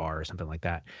 maybe at a bar or something like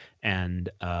that. And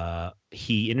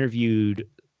he interviewed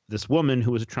this woman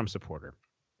who was a Trump supporter.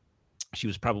 She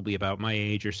was probably about my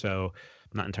age or so.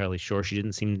 I'm not entirely sure. She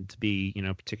didn't seem to be,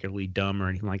 particularly dumb or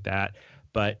anything like that.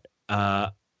 But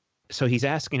so he's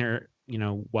asking her,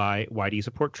 why do you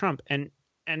support Trump? And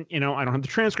I don't have the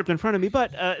transcript in front of me,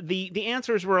 but the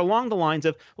answers were along the lines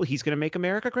of, well, he's going to make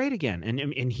America great again.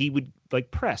 And he would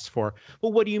press for,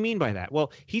 well, what do you mean by that?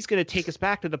 Well, he's going to take us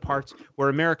back to the parts where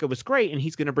America was great, and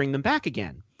he's going to bring them back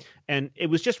again. And it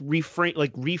was just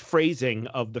rephrasing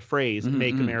of the phrase,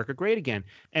 make America great again.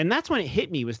 And that's when it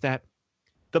hit me, was that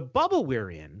the bubble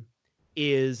we're in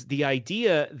is the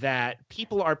idea that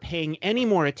people are paying any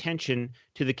more attention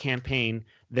to the campaign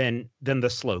than the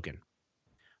slogan.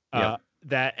 Yeah.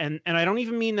 That and I don't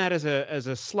even mean that as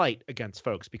a slight against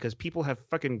folks, because people have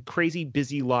fucking crazy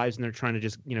busy lives and they're trying to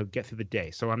just get through the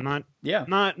day. So I'm not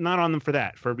on them for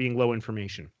that, for being low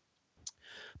information.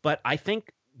 But I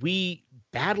think we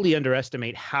badly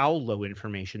underestimate how low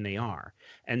information they are.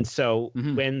 And so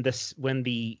when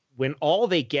all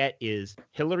they get is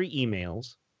Hillary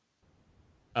emails,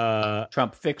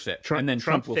 Trump fix it, and then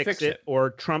Trump will fix it,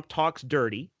 or Trump talks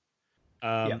dirty.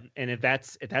 And if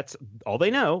that's all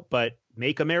they know, but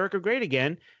make America great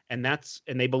again, and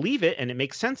they believe it, and it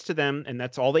makes sense to them, and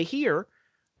that's all they hear,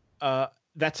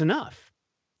 that's enough.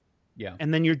 Yeah.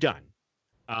 And then you're done.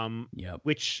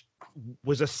 Which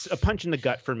was a punch in the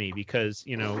gut for me, because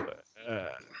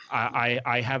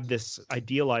I have this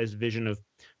idealized vision of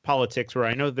politics where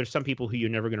I know there's some people who you're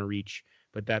never going to reach,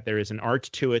 but that there is an art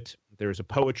to it, there's a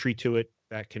poetry to it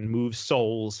that can move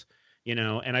souls.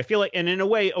 And I feel like, and in a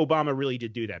way, Obama really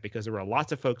did do that, because there were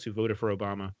lots of folks who voted for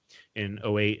Obama in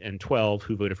 2008 and 2012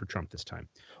 who voted for Trump this time.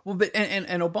 Well, but and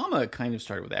Obama kind of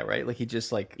started with that, right? Like he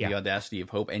just the audacity of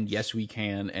hope and yes, we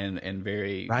can, and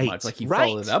very much like he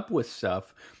followed it up with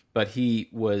stuff, but he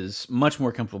was much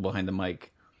more comfortable behind the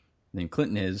mic than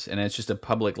Clinton is, and it's just a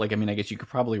public. I guess you could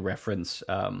probably reference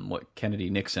what Kennedy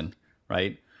Nixon,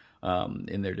 right,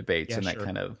 in their debates, and that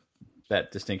kind of. That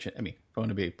distinction. I mean, I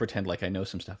want to pretend like I know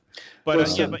some stuff. But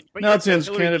nonsense.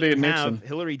 Kennedy and Nixon.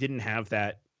 Hillary didn't have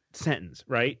that sentence,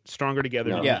 right? Stronger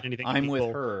together. No. Yeah, anything I'm with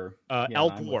her.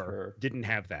 Al Gore didn't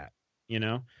have that.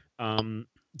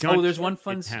 There's one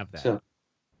fun. Have that. So,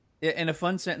 and a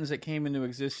fun sentence that came into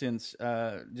existence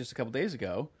just a couple days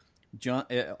ago. John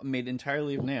made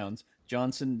entirely of nouns.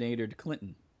 Johnson nadered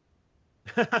Clinton.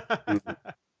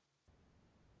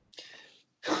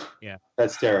 Yeah,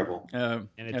 that's terrible. And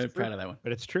I'm proud of that one,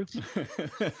 but it's true.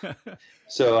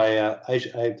 So I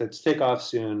let's take off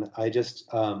soon. I just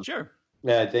sure.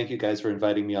 Yeah, thank you guys for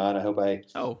inviting me on. I hope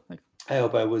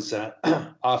I was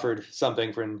offered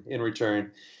something in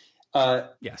return.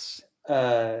 Yes.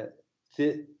 I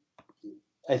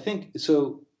think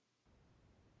so.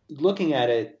 Looking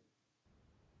at it,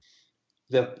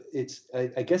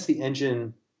 I guess the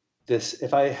engine.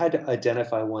 If I had to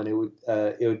identify one, it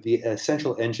would be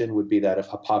essential engine would be that of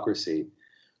hypocrisy,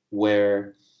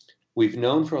 where we've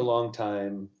known for a long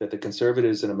time that the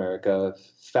conservatives in America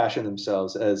fashion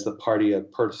themselves as the party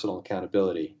of personal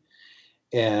accountability,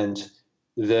 and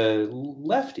the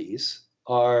lefties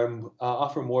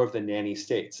offer more of the nanny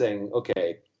state, saying,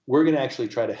 "Okay, we're going to actually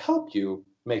try to help you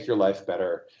make your life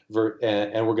better,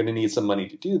 and we're going to need some money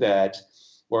to do that."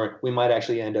 Or we might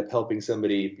actually end up helping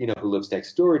somebody, who lives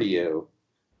next door to you,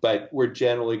 but we're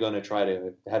generally going to try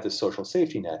to have this social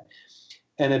safety net.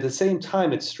 And at the same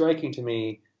time, it's striking to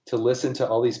me to listen to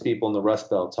all these people in the Rust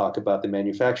Belt talk about the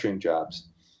manufacturing jobs.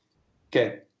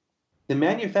 Okay, the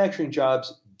manufacturing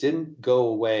jobs didn't go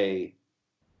away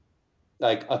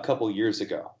like a couple years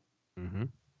ago. Mm-hmm.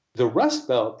 The Rust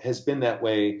Belt has been that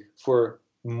way for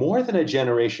more than a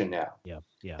generation now. Yeah.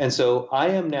 And so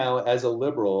I am now, as a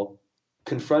liberal,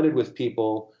 confronted with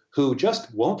people who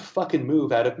just won't fucking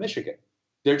move out of Michigan.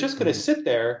 They're just going to sit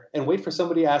there and wait for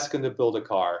somebody to ask them to build a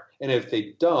car, and if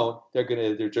they don't, they're going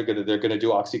to do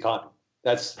OxyContin.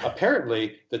 That's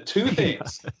apparently the two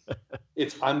things.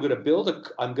 It's I'm going to build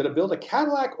a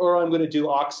Cadillac, or I'm going to do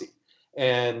Oxy,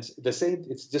 and the same.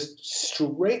 It's just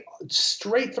straight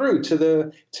through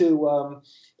to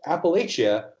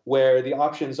Appalachia, where the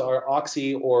options are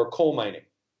Oxy or coal mining.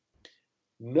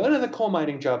 None of the coal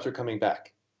mining jobs are coming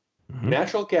back. Mm-hmm.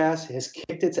 Natural gas has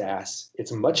kicked its ass.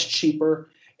 It's much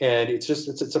cheaper, and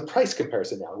it's a price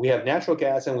comparison now. We have natural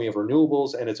gas and we have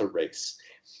renewables, and it's a race.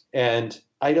 And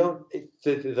the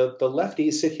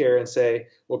lefties sit here and say,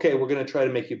 okay, we're going to try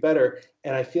to make you better.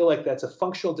 And I feel like that's a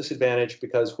functional disadvantage,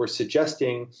 because we're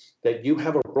suggesting that you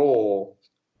have a role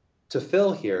to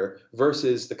fill here,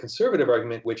 versus the conservative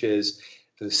argument, which is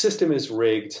the system is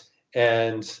rigged.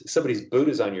 and somebody's boot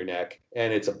is on your neck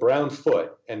and it's a brown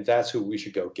foot, and that's who we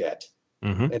should go get.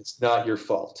 Mm-hmm. It's not your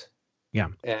fault. Yeah.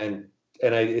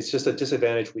 It's just a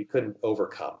disadvantage we couldn't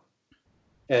overcome.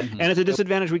 And it's a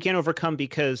disadvantage we can't overcome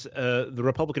because the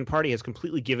Republican Party has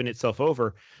completely given itself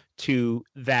over to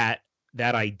that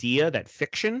idea, that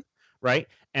fiction, right?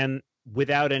 And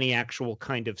without any actual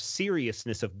kind of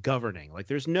seriousness of governing. Like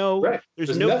there's no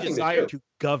desire to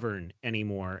govern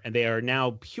anymore, and they are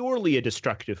now purely a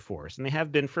destructive force, and they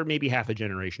have been for maybe half a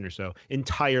generation or so,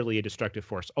 entirely a destructive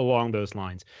force along those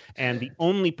lines. And the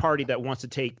only party that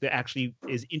actually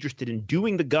is interested in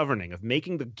doing the governing, of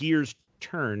making the gears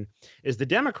turn, is the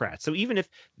Democrats. So even if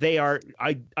they are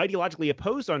ideologically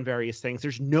opposed on various things,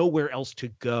 there's nowhere else to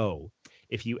go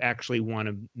if you actually want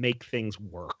to make things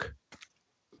work.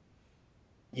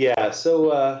 Yeah.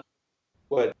 So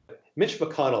Mitch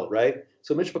McConnell, right?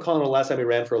 So Mitch McConnell, last time he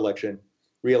ran for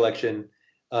re-election,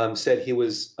 said he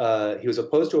was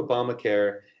opposed to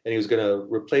Obamacare and he was going to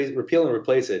repeal and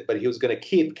replace it, but he was going to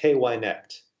keep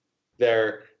KYNet,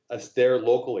 their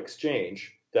local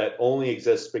exchange that only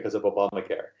exists because of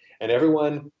Obamacare. And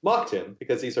everyone mocked him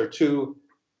because these are two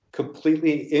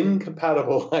completely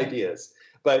incompatible ideas.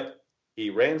 But he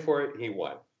ran for it, he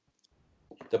won.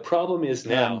 The problem is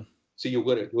now, so you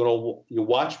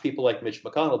watch people like Mitch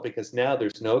McConnell, because now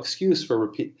there's no excuse for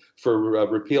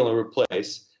repeal and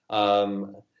replace.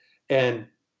 And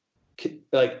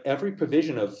like every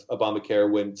provision of Obamacare,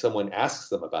 when someone asks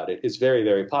them about it, is very,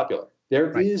 very popular.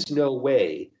 There is no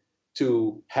way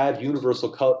to have universal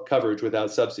coverage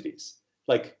without subsidies.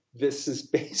 Like this is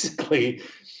basically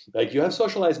like you have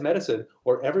socialized medicine,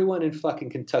 or everyone in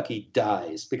fucking Kentucky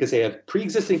dies because they have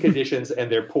pre-existing conditions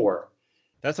and they're poor.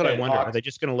 That's what I wonder. Are they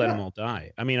just going to let them all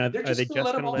die? I mean, are they just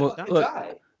going to let them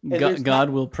die? God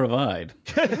will provide.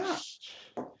 Yeah.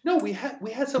 No, we had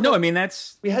someone. No, I mean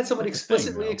we had someone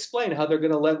explicitly explain how they're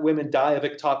going to let women die of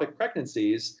ectopic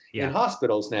pregnancies in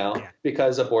hospitals now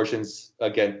because abortions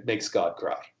again makes God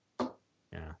cry.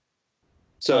 Yeah.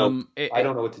 So I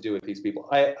don't know what to do with these people.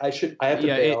 I have to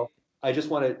bail. I just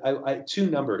want to. Two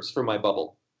numbers for my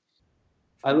bubble.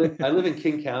 I live in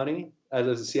King County. I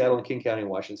live in Seattle and King County in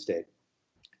Washington State.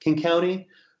 King County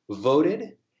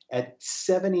voted at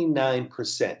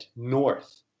 79%,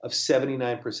 north of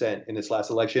 79% in this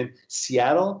last election.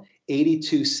 Seattle,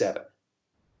 82.7.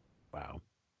 Wow.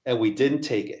 And we didn't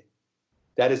take it.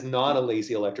 That is not a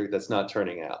lazy electorate that's not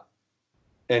turning out.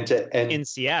 And in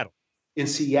Seattle. In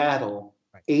Seattle,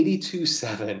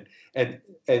 82.7.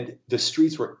 And the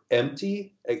streets were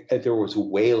empty. And there was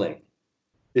wailing.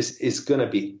 This is going to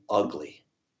be ugly.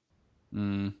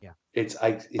 Yeah.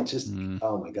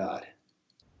 Oh my God.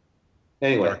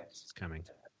 Anyway, darkness is coming.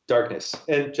 Darkness.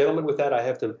 And gentlemen, with that, I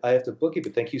have to book you,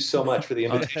 but thank you so much for the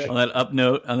invitation.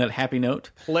 on that happy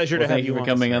note. Pleasure to have you. Thank you for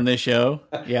coming on this show.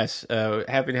 Yes.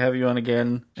 Happy to have you on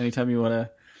again. Anytime you want to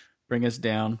bring us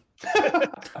down.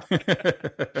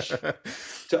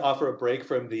 To offer a break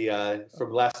from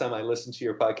from last time I listened to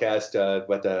your podcast,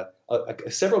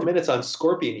 several minutes on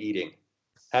scorpion eating.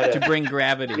 To bring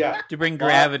gravity. To bring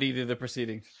gravity to the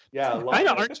proceedings. Yeah. I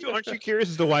know. Aren't you curious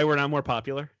as to why we're not more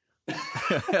popular?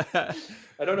 I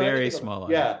don't know. Very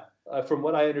small. Yeah. From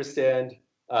what I understand,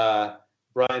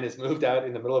 Brian has moved out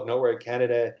in the middle of nowhere in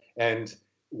Canada and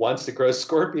wants to grow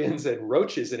scorpions and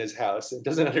roaches in his house and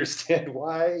doesn't understand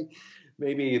why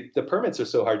maybe the permits are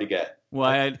so hard to get.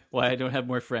 Why I don't have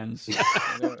more friends.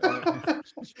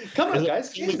 Come on,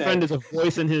 guys. His friend is a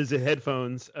voice in his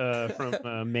headphones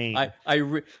from Maine. I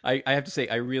have to say,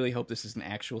 I really hope this is an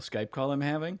actual Skype call I'm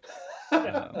having.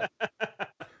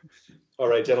 All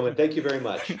right, gentlemen. Thank you very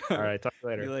much. All right. Talk to you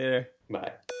later. See you later.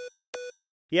 Bye.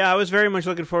 Yeah, I was very much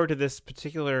looking forward to this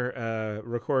particular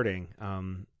recording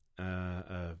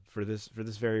for this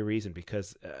very reason,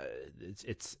 because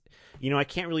it's I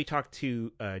can't really talk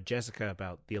to Jessica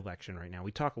about the election right now.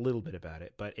 We talk a little bit about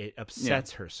it, but it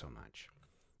upsets her so much.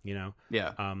 Yeah.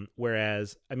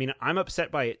 Whereas, I mean, I'm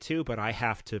upset by it too, but I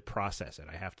have to process it.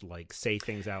 I have to say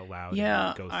things out loud.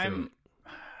 And go through it.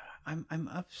 I'm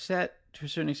upset to a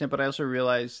certain extent, but I also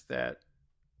realize that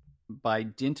by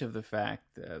dint of the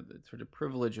fact, the sort of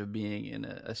privilege of being in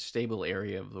a stable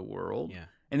area of the world,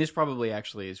 and this probably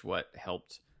actually is what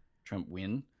helped Trump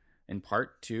win in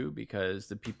part too, because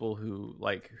the people who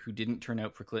didn't turn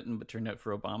out for Clinton but turned out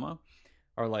for Obama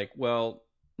are like, well,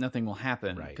 nothing will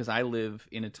happen because I live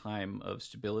in a time of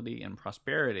stability and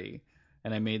prosperity.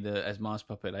 And I made as Moss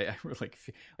Puppet. I wrote like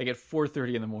at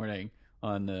 4:30 in the morning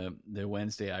on the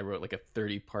Wednesday. I wrote like a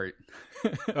 30-part.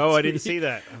 Oh, I didn't see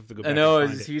that. I have to go back. I know,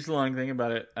 it's a huge long thing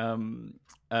about it.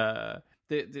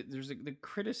 there's the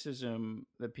criticism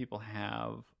that people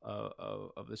have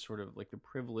of this sort of like the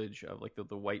privilege of like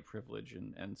the white privilege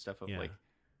and stuff of like,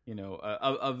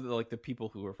 of like the people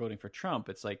who are voting for Trump.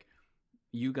 It's like,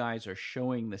 you guys are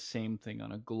showing the same thing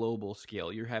on a global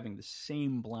scale. You're having the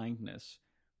same blindness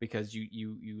because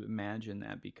you imagine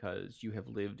that because you have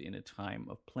lived in a time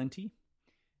of plenty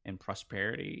and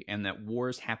prosperity, and that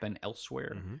wars happen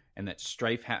elsewhere, and that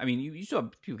strife. I mean, you still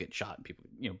have people get shot, and people,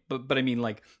 but I mean,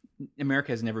 like,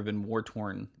 America has never been war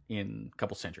torn in a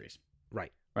couple centuries,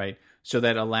 right? So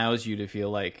that allows you to feel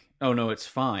like, oh no, it's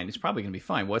fine. It's probably going to be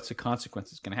fine. What's the consequence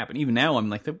that's going to happen? Even now, I'm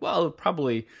like, well,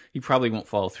 he probably won't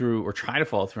follow through or try to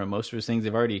follow through on most of his things.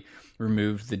 They've already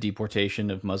removed the deportation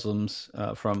of Muslims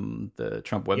from the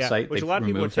Trump website. Which They've a lot of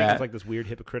people are taking that as like this weird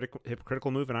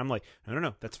hypocritical move, and I'm like,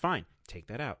 no, that's fine. Take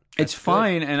that out. It's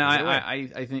fine, and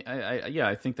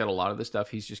I think that a lot of the stuff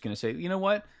he's just going to say, you know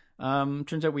what?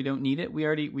 Turns out we don't need it. We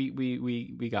already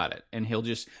we got it, and he'll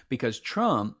just, because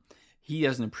Trump, he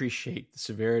doesn't appreciate the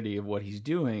severity of what he's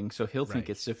doing, so he'll think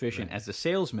it's sufficient as a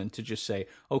salesman to just say,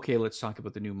 okay, let's talk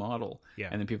about the new model. Yeah.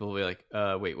 And then people will be like,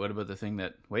 wait, what about the thing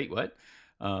that, wait, what?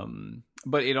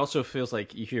 But it also feels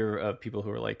like you hear of people who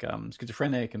are like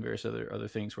schizophrenic and various other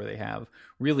things where they have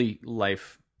really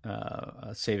life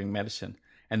saving medicine,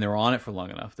 and they're on it for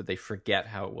long enough that they forget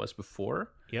how it was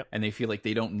before. Yep. And they feel like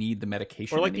they don't need the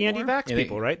medication or like anymore. The anti-vax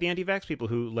people, right? The anti-vax people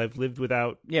who have lived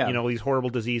without, these horrible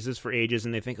diseases for ages,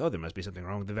 and they think, oh, there must be something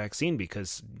wrong with the vaccine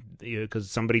because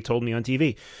somebody told me on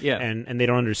TV. Yeah. And they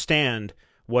don't understand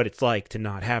what it's like to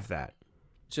not have that.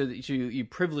 So you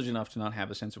privilege enough to not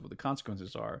have a sense of what the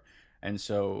consequences are. And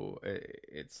so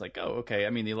it's like, oh, okay. I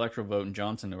mean, the electoral vote in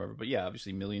Johnson or whatever, but yeah,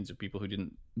 obviously millions of people who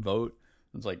didn't vote.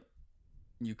 It's like,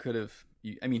 you could have.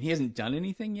 I mean, he hasn't done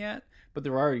anything yet, but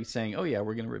they're already saying, "Oh yeah,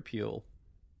 we're going to repeal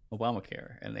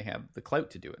Obamacare," and they have the clout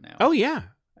to do it now. Oh yeah,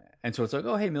 and so it's like,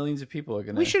 oh hey, millions of people are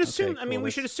going to. We should assume. Okay, cool, we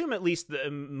should assume at least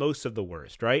most of the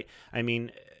worst, right? I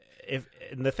mean, and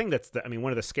the thing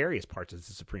one of the scariest parts is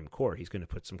the Supreme Court. He's going to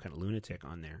put some kind of lunatic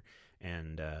on there,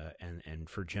 and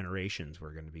for generations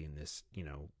we're going to be in this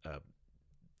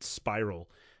spiral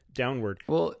downward.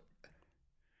 Well.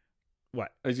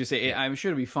 What? I was going to say, I'm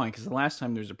sure it'll be fine, because the last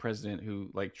time there's a president who,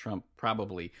 like Trump,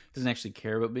 probably doesn't actually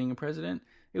care about being a president,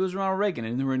 it was Ronald Reagan,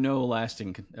 and there were no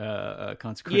lasting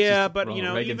consequences. Yeah, but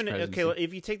even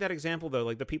if you take that example though,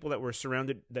 like the people that were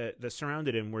surrounded that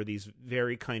surrounded him were these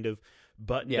very kind of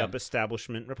buttoned up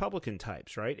establishment Republican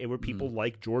types, right? It were people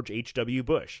like George H.W.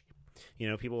 Bush.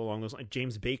 People along those lines,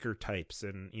 James Baker types,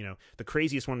 and the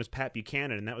craziest one was Pat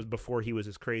Buchanan, and that was before he was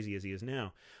as crazy as he is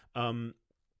now.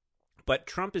 But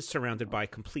Trump is surrounded by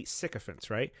complete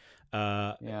sycophants, right?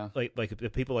 Like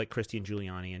the people like Christie and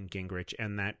Giuliani and Gingrich,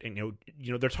 and that,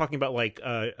 they're talking about like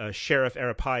Sheriff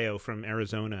Arpaio from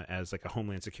Arizona as like a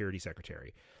Homeland Security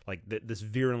secretary, like this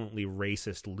virulently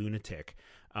racist lunatic.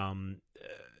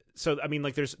 So I mean,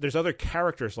 like there's other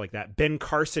characters like that. Ben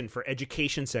Carson for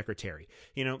Education Secretary.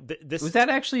 This was that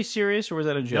actually serious, or was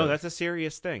that a joke? No, that's a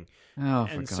serious thing. Oh,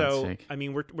 for God's sake. I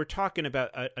mean, we're talking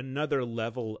about another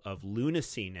level of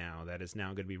lunacy now that is now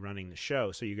going to be running the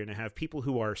show. So you're going to have people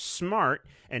who are smart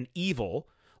and evil,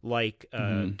 like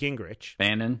Gingrich,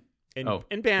 Bannon,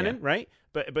 and Bannon, right?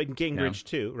 But Gingrich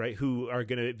too, right? Who are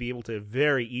going to be able to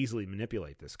very easily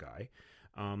manipulate this guy.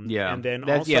 And then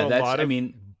also a lot of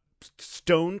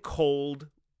stone cold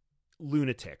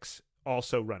lunatics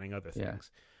also running other things.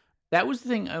 That was the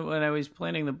thing when I was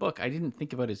planning the book. I didn't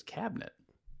think about his cabinet.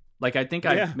 Like, I think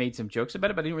I made some jokes about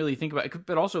it, but I didn't really think about it.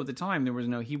 But also at the time, there was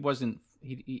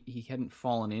he hadn't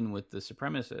fallen in with the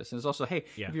supremacists. And it's also, hey,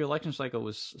 if your election cycle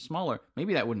was smaller,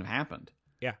 maybe that wouldn't have happened.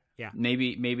 Yeah.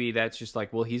 Maybe that's just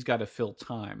like, well, he's got to fill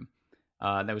time.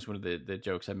 That was one of the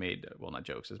jokes I made. Well, not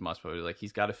jokes as much, but like,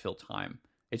 he's got to fill time.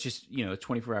 It's just, a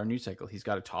 24-hour news cycle. He's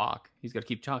got to talk. He's got to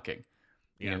keep talking.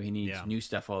 He needs new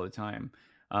stuff all the time.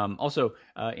 Also,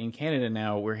 in Canada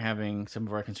now, we're having some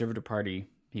of our Conservative Party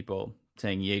people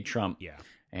saying, yay, Trump. Yeah.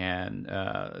 And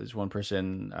there's one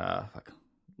person,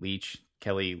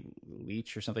 Kelly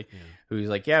Leach or something, who's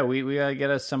like, yeah, we got to get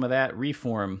us some of that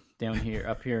reform down here,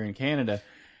 up here in Canada.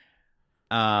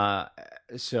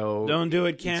 So don't do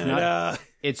it, Canada.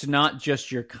 It's not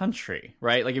just your country,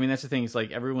 right? Like, I mean, that's the thing. It's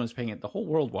like everyone's paying it. The whole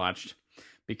world watched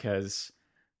because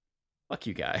fuck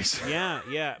you guys.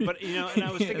 Yeah. But and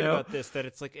I was thinking about this, that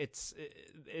it's like it's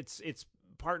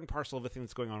part and parcel of the thing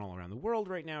that's going on all around the world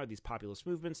right now are these populist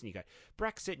movements, and you got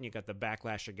Brexit, and you got the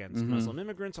backlash against Muslim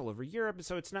immigrants all over Europe.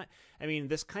 So it's not. I mean,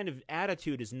 this kind of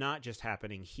attitude is not just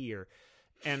happening here.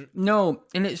 And no,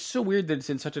 and it's so weird that it's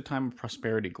in such a time of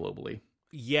prosperity globally.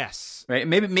 Yes. Right.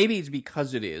 Maybe it's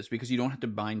because you don't have to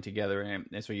bind together, and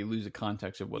so you lose the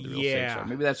context of what the real stakes are.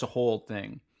 Maybe that's the whole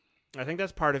thing. I think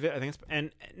that's part of it. I think it's,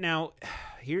 and now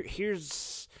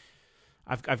here's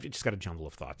I've just got a jumble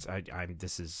of thoughts.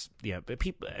 But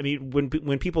people. I mean,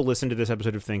 when people listen to this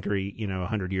episode of Thinkery,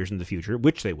 100 years in the future,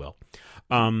 which they will,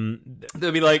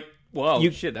 they'll be like, "Whoa,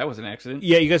 shit, that was an accident."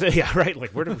 Yeah, you guys. Yeah, right.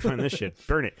 Like, where did we find this shit?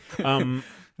 Burn it. I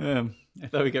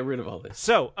thought we got rid of all this.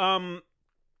 So,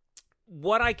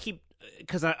 what I keep,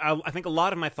 because I think a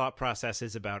lot of my thought process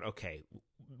is about, okay,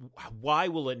 why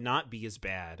will it not be as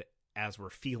bad as we're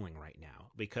feeling right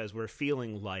now? Because we're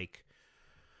feeling like,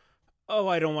 oh,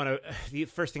 I don't want to, the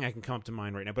first thing I can come up to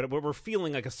mind right now, but we're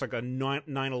feeling like it's like a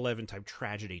 9/11 type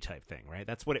tragedy type thing, right?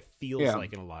 That's what it feels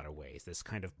like in a lot of ways, this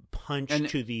kind of punch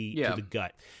to the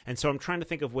gut. And so I'm trying to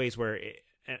think of ways where,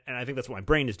 and I think that's what my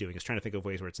brain is doing, is trying to think of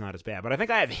ways where it's not as bad. But I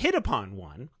think I have hit upon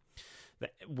one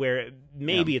where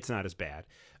maybe it's not as bad,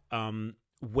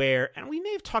 where, and we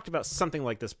may have talked about something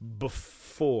like this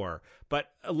before,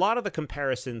 but a lot of the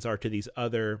comparisons are to these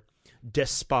other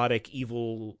despotic,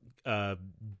 evil,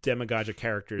 demagogic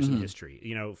characters in history,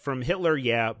 from Hitler,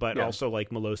 but also like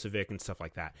Milosevic and stuff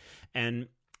like that. And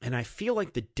I feel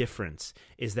like the difference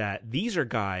is that these are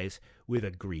guys with a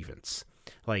grievance.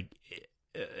 Like,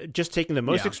 just taking the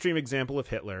most extreme example of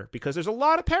Hitler, because there's a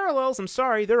lot of parallels. I'm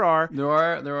sorry, there are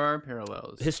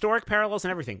parallels, historic parallels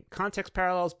and everything, context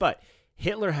parallels. But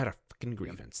Hitler had a fucking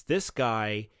grievance. This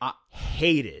guy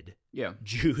hated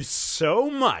Jews so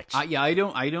much. I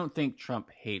don't think Trump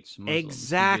hates Muslims.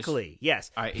 Exactly.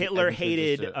 Yes. Hitler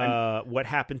hated what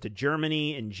happened to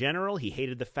Germany in general. He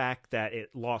hated the fact that it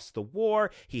lost the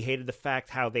war. He hated the fact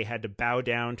how they had to bow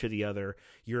down to the other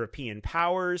European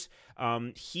powers.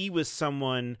 He was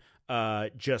someone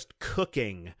just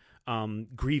cooking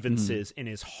grievances in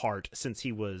his heart since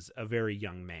he was a very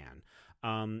young man.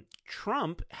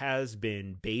 Trump has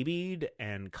been babied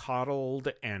and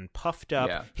coddled and puffed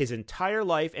up his entire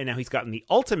life, and now he's gotten the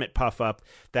ultimate puff up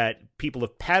that people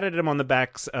have patted him on the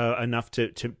backs enough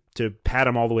to pat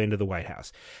him all the way into the White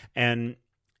House. And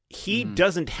he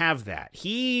doesn't have that.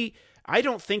 I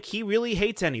don't think he really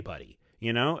hates anybody,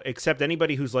 except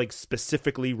anybody who's like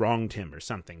specifically wronged him or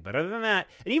something. But other than that,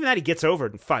 and even that he gets over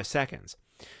it in 5 seconds.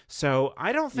 So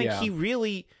I don't think he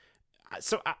really...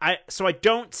 So I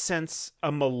don't sense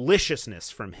a maliciousness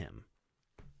from him.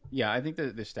 Yeah, I think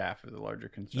that the staff are the larger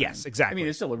concern. Yes, exactly. I mean,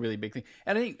 it's still a really big thing,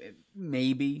 and I think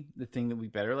maybe the thing that would be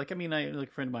better. Like, I mean, I like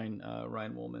a friend of mine,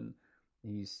 Ryan Woolman.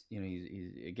 He's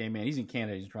a gay man. He's in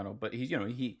Canada. He's in Toronto, but he's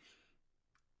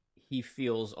he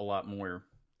feels a lot more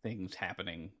things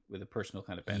happening with a personal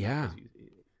kind of bent because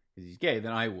he's gay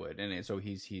than I would, and so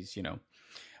he's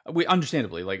we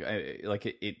understandably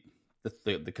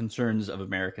the concerns of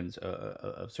Americans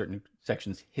of certain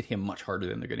sections hit him much harder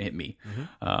than they're going to hit me,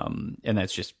 and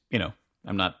that's just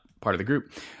I'm not part of the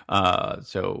group,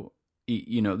 so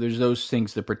there's those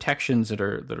things, the protections that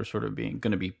are sort of going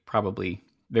to be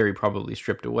very probably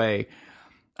stripped away.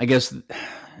 I guess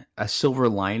a silver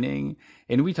lining,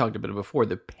 and we talked about it before,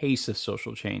 the pace of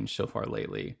social change so far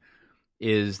lately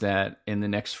is that in the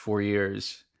next 4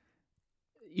 years,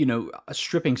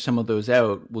 stripping some of those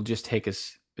out will just take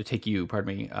you,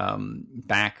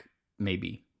 back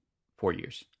maybe 4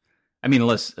 years. I mean,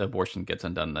 unless abortion gets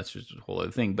undone, that's just a whole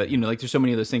other thing. But there's so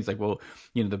many of those things, like,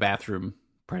 the bathroom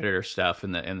predator stuff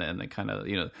and the kind of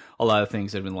a lot of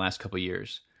things that have been the last couple of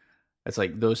years. It's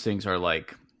like those things are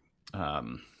like,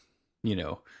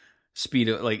 speed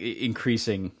of, like,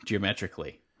 increasing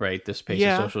geometrically, right? This pace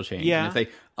of social change. Yeah. And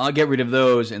if I'll get rid of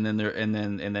those, and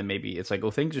then maybe it's like, well,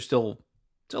 things are still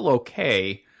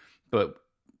okay, but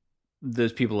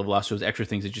those people have lost those extra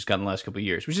things that just got in the last couple of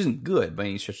years, which isn't good by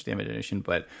any stretch of the imagination.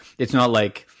 But it's not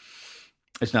like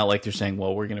they're saying,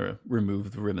 well, we're going to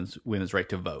remove the women's right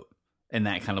to vote, and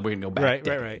that kind of, we're going to go back.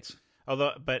 Right.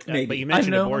 Although, but you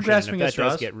mentioned abortion. If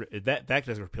that does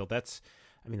get repealed, that's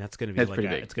going to be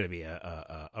it's going to be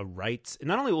a rights.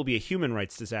 Not only will it be a human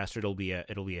rights disaster, it'll be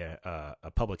a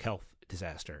public health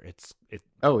disaster.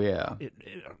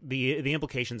 The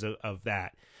implications of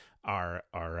that are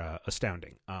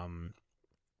astounding.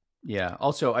 Yeah.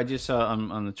 Also, I just saw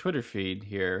on the Twitter feed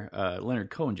here,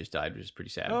 Leonard Cohen just died, which is pretty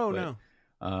sad. Oh, no.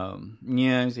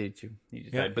 Yeah, he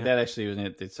just died. But that actually wasn't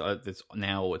it. It's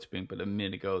now what's been. But a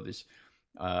minute ago, this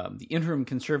the interim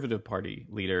Conservative Party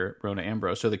leader, Rona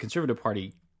Ambrose. So the Conservative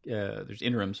Party, there's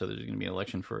interim, so there's going to be an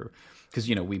election because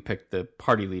we pick the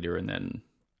party leader, and then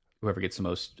whoever gets the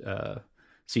most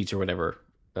seats or whatever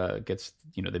gets,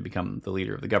 they become the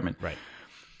leader of the government. Right.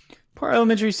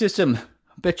 Parliamentary system.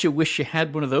 Bet you wish you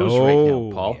had one of those right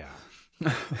now, Paul. Yeah.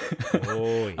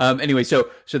 Oh, yeah. Anyway, so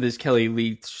there's Kelly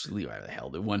Lee, whatever the hell,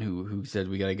 the one who said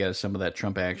we got to get some of that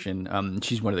Trump action.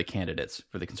 She's one of the candidates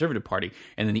for the Conservative Party,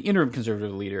 and then the interim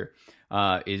Conservative leader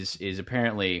is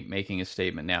apparently making a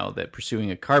statement now that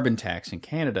pursuing a carbon tax in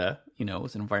Canada,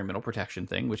 is an environmental protection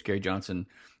thing, which Gary Johnson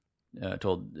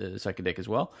told Suck a Dick as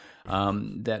well.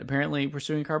 That apparently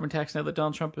pursuing a carbon tax now that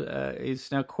Donald Trump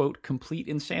is now, quote, complete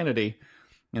insanity.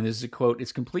 And this is a quote,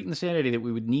 "It's complete insanity that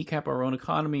we would kneecap our own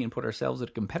economy and put ourselves at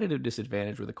a competitive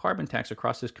disadvantage with a carbon tax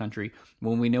across this country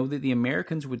when we know that the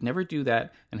Americans would never do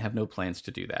that and have no plans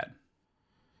to do that."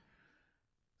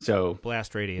 So,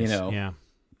 blast radius, yeah.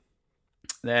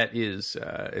 That is,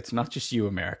 it's not just you,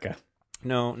 America.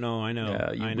 No, I know.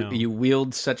 I know. You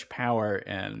wield such power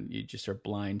and you just are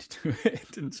blind to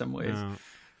it in some ways.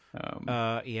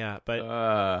 No. Yeah, but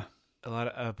a lot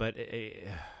of,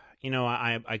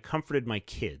 I comforted my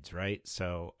kids, right?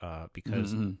 So,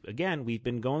 because again, we've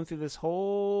been going through this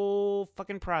whole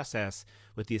fucking process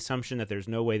with the assumption that there's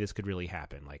no way this could really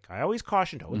happen. Like I always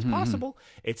cautioned, it's possible.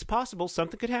 It's possible.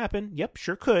 Something could happen. Yep,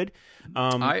 sure could.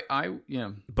 But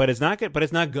it's not good. But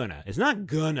it's not gonna. It's not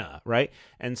gonna, right?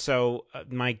 And so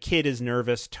my kid is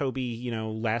nervous. Toby,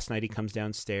 last night he comes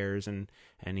downstairs and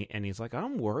he's like,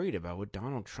 "I'm worried about what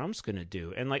Donald Trump's gonna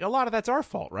do," and like a lot of that's our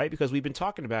fault, right? Because we've been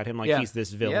talking about him like he's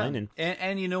this villain,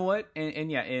 and you know what,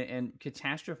 and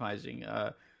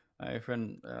catastrophizing. My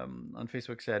friend on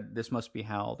Facebook said this must be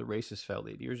how the racists felt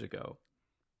 8 years ago,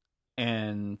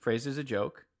 and phrased as a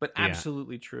joke, but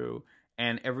absolutely true.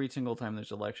 And every single time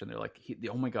there's an election, they're like,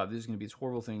 "Oh my God, this is going to be this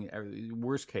horrible thing."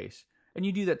 Worst case. And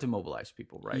you do that to mobilize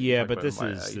people, right? Yeah, but this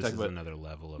is another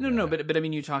level of no. But I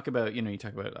mean, you talk about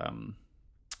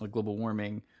like global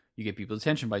warming. You get people's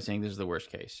attention by saying this is the worst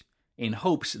case, in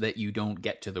hopes that you don't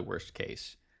get to the worst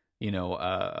case.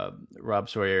 Rob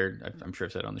Sawyer, I'm sure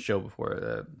I've said it on the show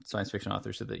before, science fiction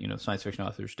author said that, science fiction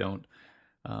authors don't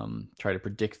try to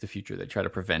predict the future. They try to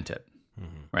prevent it,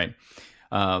 right?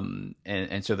 And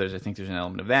so I think there's an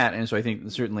element of that. And so I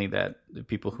think certainly that the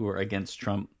people who are against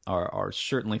Trump are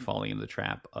certainly falling into the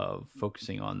trap of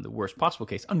focusing on the worst possible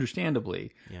case,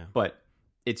 understandably. Yeah. But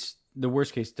the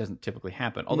worst case doesn't typically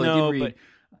happen. Although I did read...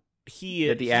 He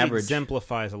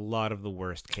exemplifies a lot of the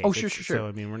worst cases. Oh, sure. So,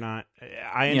 I mean, we're not...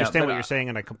 I understand what you're saying,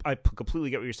 and I completely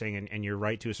get what you're saying, and you're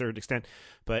right to a certain extent.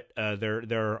 But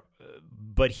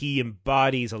but he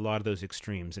embodies a lot of those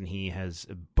extremes, and he has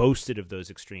boasted of those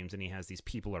extremes, and he has these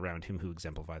people around him who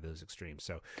exemplify those extremes.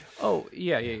 So,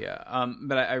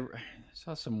 but I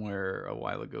saw somewhere a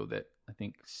while ago that I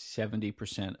think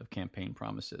 70% of campaign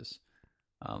promises,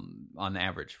 on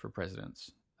average, for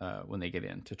presidents when they get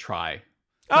in to try.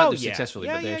 Not successfully,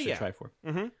 but they actually try for.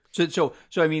 Mm-hmm. So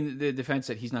I mean, the defense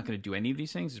that he's not going to do any of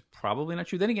these things is probably not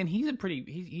true. Then again,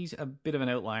 he's a bit of an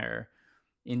outlier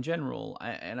in general,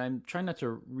 and I'm trying not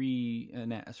to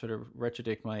sort of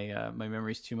retrodict my my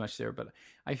memories too much there, but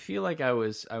I feel like I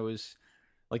was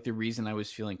like the reason I was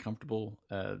feeling comfortable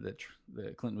that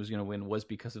Clinton was going to win was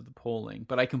because of the polling,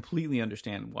 but I completely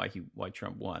understand why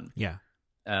Trump won. Yeah,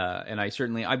 and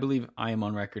I believe I am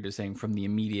on record as saying from the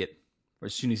immediate. Or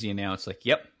as soon as he announced, like,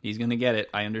 yep, he's going to get it.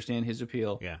 I understand his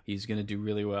appeal. Yeah. He's going to do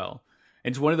really well.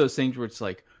 And it's one of those things where it's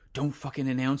like, don't fucking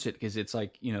announce it because it's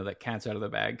like, that cat's out of the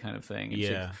bag kind of thing. It's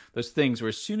like those things where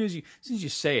as soon as you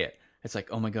say it, it's like,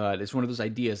 oh my God, it's one of those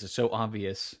ideas that's so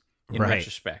obvious in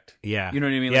retrospect. Yeah. You know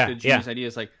what I mean? Like the genius idea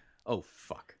is like, oh,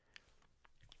 fuck.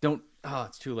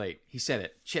 It's too late. He said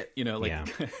it. Shit.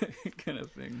 Kind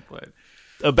of thing.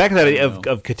 But back to that idea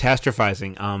of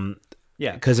catastrophizing.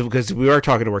 Yeah, because we are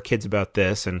talking to our kids about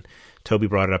this, and Toby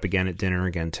brought it up again at dinner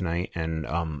again tonight, and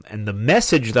the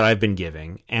message that I've been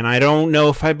giving, and I don't know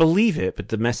if I believe it, but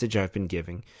the message I've been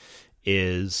giving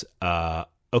is,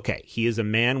 okay, he is a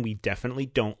man we definitely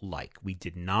don't like. We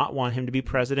did not want him to be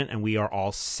president, and we are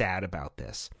all sad about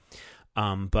this.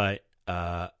 But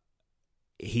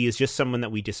he is just someone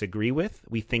that we disagree with.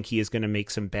 We think he is going to make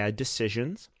some bad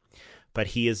decisions. But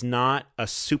he is not a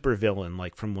supervillain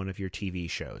like from one of your TV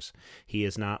shows. He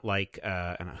is not like,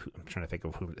 and I'm trying to think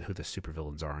of who the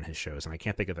supervillains are on his shows, and I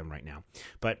can't think of them right now.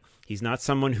 But he's not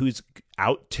someone who's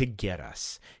out to get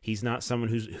us. He's not someone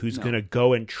who's going to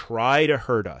go and try to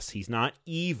hurt us. He's not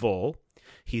evil.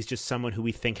 He's just someone who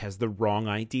we think has the wrong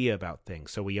idea about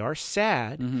things. So we are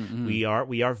sad. Mm-hmm.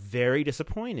 We are very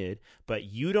disappointed. But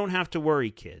you don't have to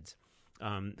worry, kids.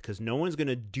 Because no one's going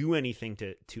to do anything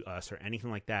to us or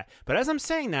anything like that. But as I'm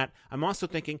saying that, I'm also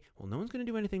thinking, well, no one's going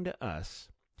to do anything to us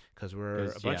because we're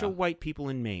a bunch of white people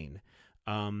in Maine.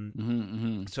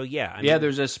 So yeah, I mean,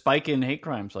 there's a spike in hate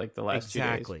crimes like the last 2 days.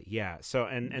 Exactly. Yeah. So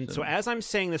so as I'm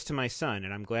saying this to my son,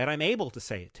 and I'm glad I'm able to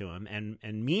say it to him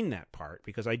and mean that part,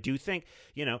 because I do think,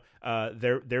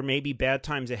 there may be bad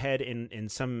times ahead in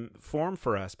some form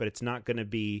for us, but it's not going to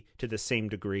be to the same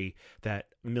degree that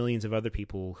millions of other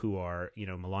people who are,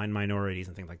 maligned minorities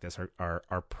and things like this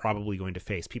are probably going to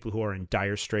face. People who are in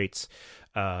dire straits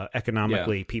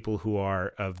economically, people who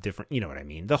are of different, you know what I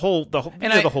mean? The whole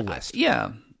list.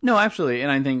 Yeah. No, absolutely.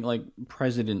 And I think like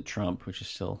President Trump, which is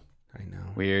still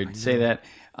weird to say that,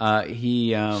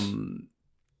 he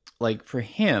like for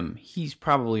him, he's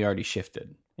probably already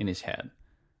shifted in his head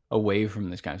away from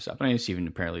this kind of stuff. I mean, Stephen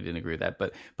apparently didn't agree with that,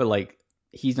 but like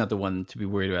he's not the one to be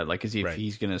worried about. Like, 'cause if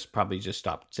he's going to probably just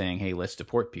stop saying, "Hey, let's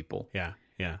deport people." Yeah.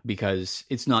 Yeah. Because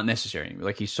it's not necessary anymore.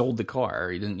 Like, he sold the car.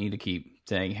 He doesn't need to keep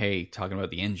saying, "Hey," talking about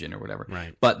the engine or whatever.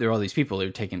 Right. But there are all these people who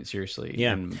are taking it seriously.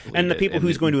 Yeah. And the people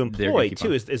who's going to employ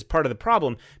too is part of the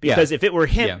problem. Because if it were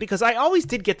him, because I always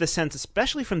did get the sense,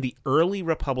 especially from the early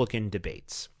Republican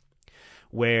debates,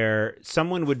 where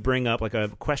someone would bring up, like a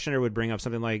questioner would bring up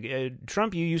something like,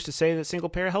 Trump, you used to say that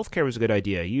single-payer health care was a good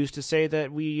idea. You used to say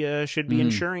that we should be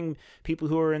insuring people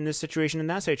who are in this situation and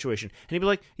that situation. And he'd be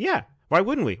like, yeah, why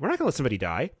wouldn't we? We're not going to let somebody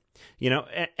die.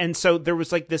 And so there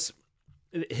was like this,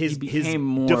 his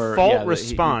default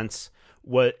response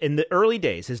was, in the early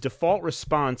days, his default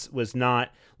response was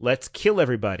not, let's kill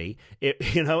everybody.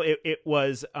 It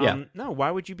was, no,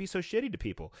 why would you be so shitty to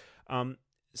people?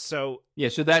 So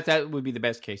that would be the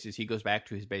best case, is he goes back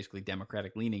to his basically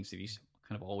democratic leanings that he's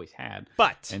kind of always had,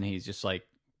 and he's just like,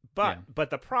 but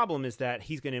the problem is that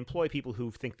he's going to employ people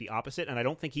who think the opposite, and I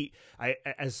don't think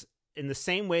as in the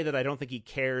same way that I don't think he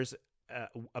cares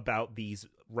about these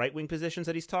right-wing positions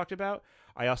that he's talked about,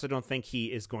 I also don't think he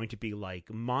is going to be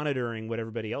like monitoring what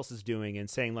everybody else is doing and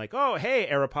saying like, oh, hey,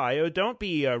 Arapaho, don't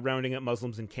be rounding up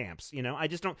Muslims in camps. I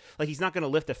just don't, like, he's not going to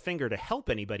lift a finger to help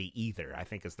anybody either, I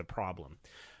think is the problem.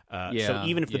 So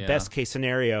even if the best case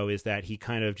scenario is that he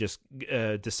kind of just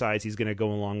decides he's going to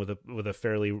go along with a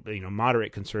fairly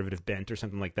moderate conservative bent or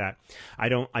something like that, I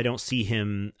don't see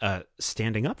him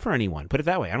standing up for anyone. Put it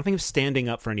that way. I don't think he's standing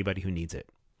up for anybody who needs it.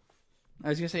 I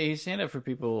was gonna say he stand up for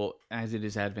people as it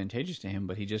is advantageous to him,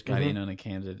 but he just got in on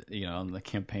on the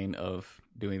campaign of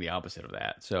doing the opposite of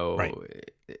that. So I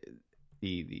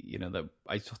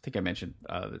think I mentioned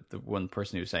the one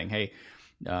person who was saying, "Hey,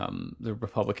 the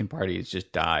Republican Party has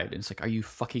just died," and it's like, are you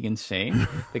fucking insane?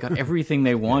 They got everything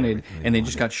they wanted, and they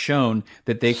just got shown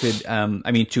that they could.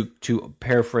 To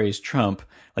paraphrase Trump,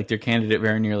 like their candidate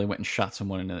very nearly went and shot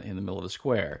someone in the middle of the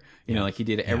square. Like he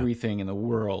did everything in the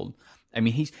world. I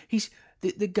mean, he's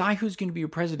the guy who's going to be your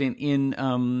president in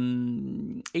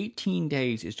 18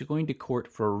 days is going to court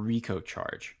for a RICO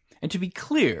charge. And to be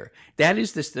clear, that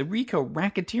is the RICO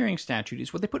racketeering statute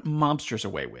is what they put mobsters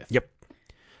away with. Yep.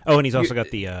 Oh, and he's also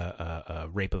got the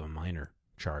rape of a minor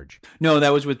charge. No,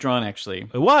 that was withdrawn, actually.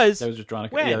 It was? That was withdrawn.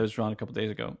 Yeah, that was withdrawn a couple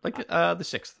days ago. Like the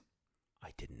 6th. I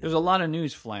didn't know. There's a lot of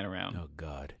news flying around. Oh,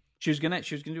 God. She was gonna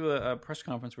do a press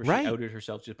conference where she outed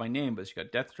herself just by name, but she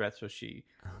got death threats, so she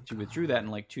withdrew that,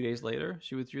 and like 2 days later,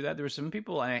 she withdrew that. There were some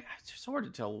people, it's hard to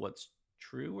tell what's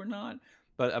true or not,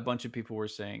 but a bunch of people were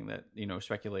saying that,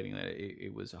 speculating that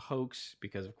it was a hoax,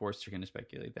 because of course they're going to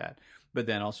speculate that. But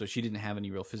then also she didn't have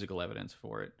any real physical evidence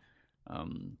for it,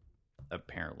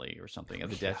 apparently, or something.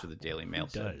 The deaths of the Daily Mail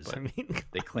said, but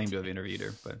they claim to have interviewed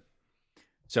her, but.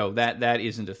 So that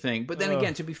isn't a thing. But then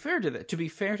again, to be fair to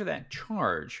that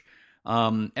charge,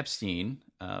 Epstein,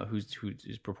 who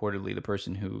is purportedly the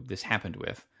person who this happened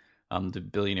with, the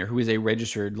billionaire who is a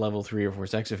registered level 3 or 4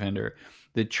 sex offender,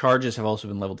 the charges have also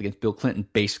been leveled against Bill Clinton,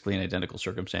 basically in identical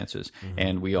circumstances.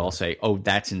 And we all say, "Oh,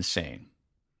 that's insane."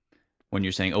 When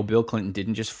you're saying, "Oh, Bill Clinton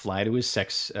didn't just fly to his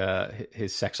sex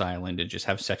island and just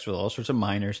have sex with all sorts of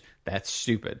minors," that's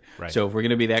stupid. Right. So if we're going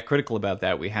to be that critical about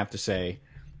that, we have to say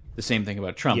the same thing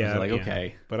about Trump. Yeah,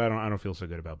 okay, but I don't feel so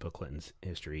good about Bill Clinton's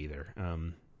history either.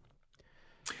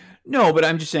 No, but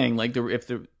I'm just saying, like,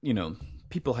 if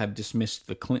people have dismissed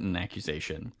the Clinton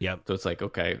accusation. Yep. So it's like,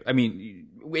 okay, I mean,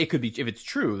 it could be, if it's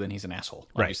true, then he's an asshole,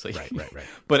 obviously. Right.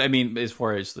 But I mean, as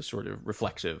far as the sort of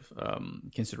reflexive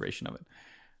consideration of it,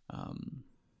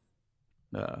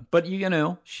 but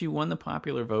she won the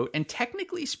popular vote, and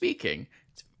technically speaking,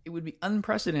 it would be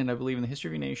unprecedented, I believe, in the history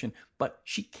of the nation, but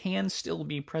she can still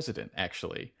be president,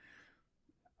 actually.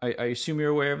 I assume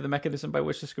you're aware of the mechanism by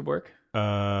which this could work.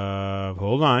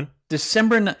 Hold on.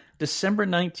 December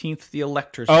 19th, the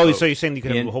electors. Oh, vote. so you're saying you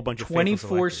could have a whole bunch of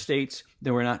 24 states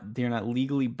they're not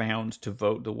legally bound to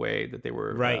vote the way that they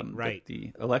were right.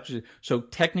 The electors. So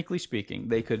technically speaking,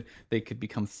 they could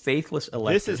become faithless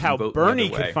electors. This is how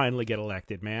Bernie could finally get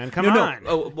elected, man. Come on.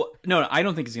 No, I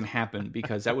don't think it's going to happen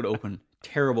because that would open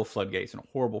terrible floodgates and a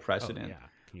horrible precedent.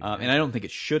 And I don't think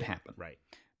it should happen. Right.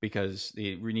 Because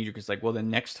the knee-jerk is like, well, then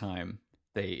next time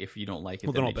if you don't like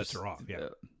it, then all bets are off.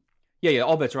 Yeah,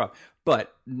 all bets are off.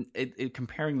 But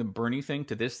comparing the Bernie thing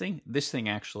to this thing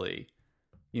actually,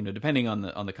 depending on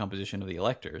the composition of the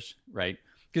electors, right?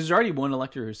 Because there's already one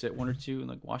elector who's at one or two in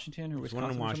like Washington or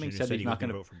Wisconsin or something said he's not going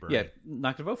to vote for Bernie. Yeah,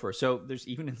 not going to vote for her. So there's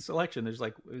even in this election, there's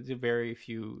very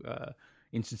few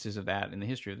instances of that in the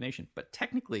history of the nation. But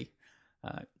technically,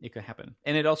 it could happen,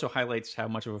 and it also highlights how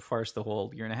much of a farce the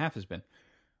whole year and a half has been.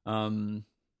 And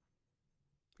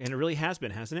it really has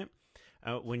been, hasn't it?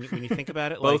 When you think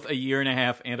about it, both a year and a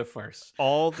half and a farce.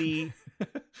 All the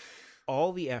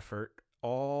effort,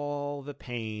 all the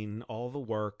pain, all the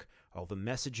work, all the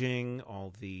messaging,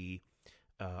 all the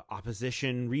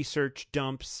opposition research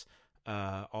dumps,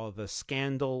 all the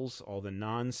scandals, all the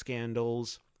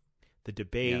non-scandals, the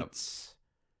debates. Yep.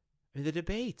 I mean, the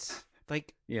debates,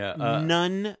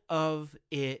 none of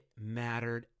it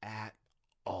mattered at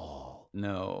all.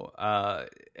 No, but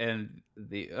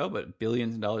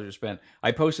billions of dollars are spent.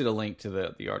 I posted a link to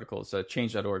the article. It's a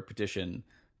change.org petition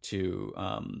to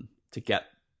get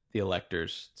the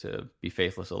electors to be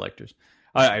faithless electors.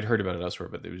 I'd heard about it elsewhere,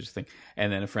 but there was just a thing.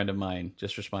 And then a friend of mine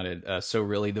just responded, so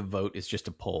really the vote is just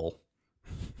a poll.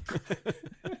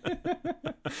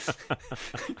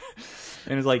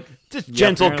 And it's like, just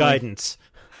gentle guidance.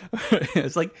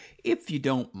 It's like, if you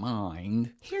don't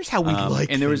mind, here's how we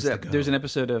like. And there's an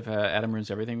episode of Adam Ruins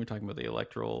Everything. We're talking about the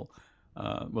electoral,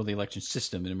 the election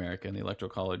system in America, and the Electoral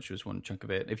College was one chunk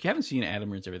of it. If you haven't seen Adam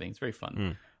Ruins Everything, it's very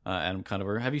fun. Adam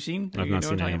Conover, have you seen? I've not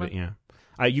seen any of it. Yeah,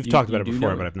 you've talked about it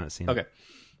before, but I've not seen it. Okay.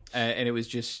 And it was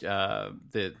just he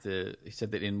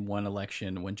said that in one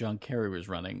election when John Kerry was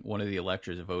running, one of the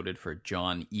electors voted for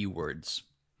John Ewards.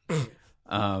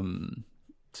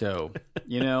 So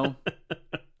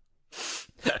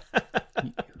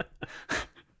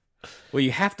well,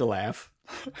 you have to laugh.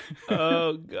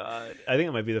 Oh God, I think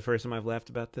it might be the first time I've laughed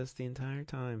about this the entire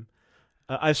time.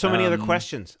 I have so many other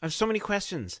questions.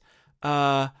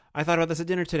 I thought about this at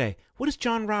dinner today. What does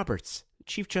John Roberts,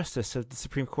 Chief Justice of the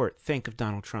Supreme Court, think of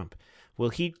Donald Trump? Will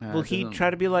he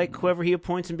try to be like whoever he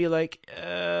appoints and be like,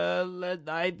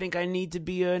 I think I need to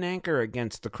be an anchor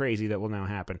against the crazy that will now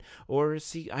happen? Or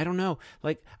is he, I don't know.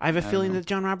 Like, I have a feeling that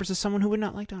John Roberts is someone who would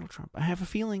not like Donald Trump. I have a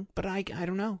feeling, but I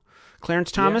don't know.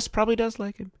 Clarence Thomas probably does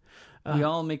like him. We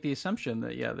all make the assumption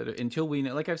that until we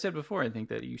know, like I've said before, I think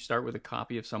that you start with a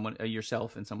copy of someone,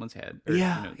 yourself in someone's head. Or,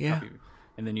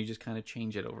 and then you just kind of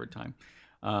change it over time.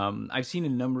 I've seen a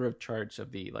number of charts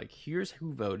of here's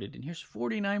who voted and here's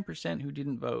 49% who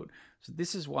didn't vote. So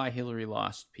this is why Hillary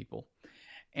lost, people.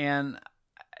 And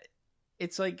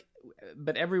it's like,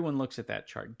 but everyone looks at that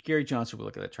chart. Gary Johnson would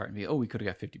look at that chart and be, we could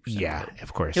have got 50%. Yeah,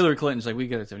 of course. Hillary Clinton's like, we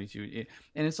got a 72.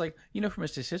 And it's like, from a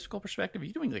statistical perspective,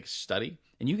 you're doing like a study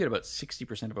and you get about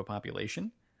 60% of a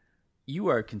population. You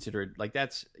are considered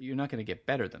you're not going to get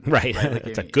better than that. Right.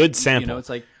 It's a good sample. It's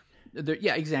like,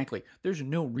 exactly. There's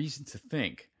no reason to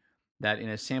think that in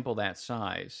a sample that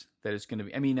size that it's going to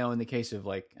be. I mean, now in the case of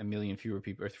like a million fewer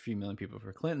people or 3 million people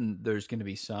for Clinton, there's going to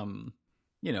be some,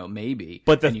 maybe.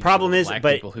 But the problem is,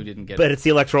 people who didn't get but it's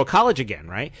the Electoral College again,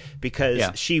 right?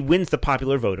 Because she wins the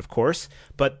popular vote, of course,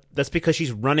 but that's because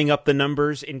she's running up the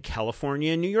numbers in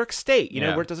California and New York State,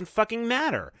 where it doesn't fucking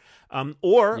matter.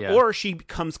 Or she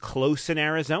comes close in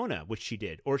Arizona, which she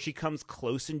did, or she comes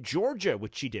close in Georgia,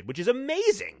 which she did, which is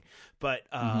amazing. But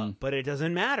it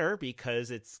doesn't matter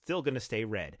because it's still going to stay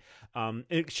red.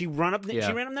 She ran up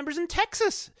numbers in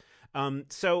Texas.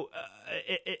 So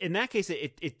in that case,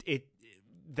 it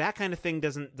that kind of thing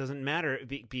doesn't matter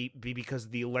because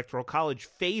the Electoral College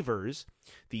favors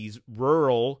these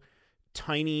rural,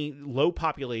 tiny, low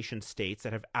population states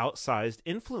that have outsized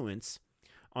influence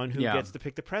on who gets to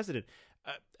pick the president.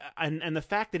 And the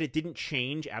fact that it didn't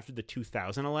change after the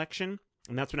 2000 election,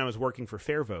 and that's when I was working for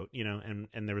Fair Vote, and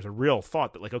there was a real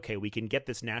thought that okay, we can get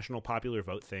this national popular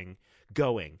vote thing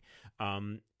going.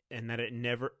 And that it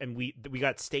never, and we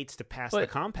got states to pass the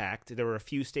compact. There were a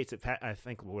few states that I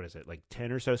think, what is it, like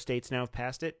 10 or so states now have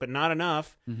passed it, but not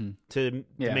enough to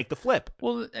make the flip.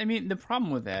 Well, I mean, the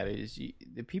problem with that is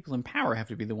the people in power have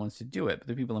to be the ones to do it, but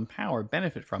the people in power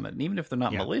benefit from it. And even if they're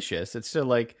not malicious, it's still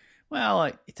like, Well,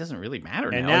 it doesn't really matter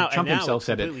And now. now, Like, Trump and now himself it's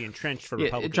said completely it. entrenched for Yeah,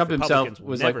 Republicans. Trump himself Republicans will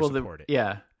was like, never "Well, support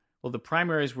it. the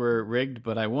primaries were rigged,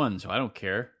 but I won, so I don't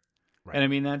care." Right. And I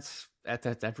mean, that's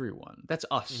everyone. That's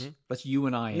us. Mm-hmm. That's you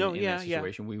and I. In that yeah.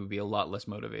 situation, we would be a lot less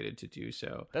motivated to do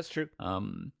so. That's true.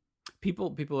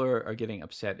 People are getting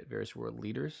upset at various world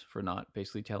leaders for not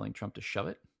basically telling Trump to shove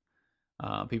it.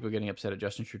 People are getting upset at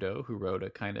Justin Trudeau, who wrote a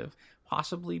kind of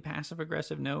possibly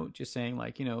passive-aggressive note, just saying,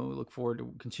 like, look forward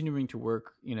to continuing to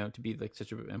work, to be like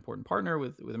such an important partner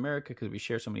with America because we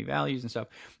share so many values and stuff,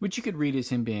 which you could read as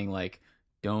him being like,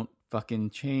 don't fucking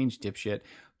change, dipshit.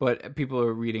 But people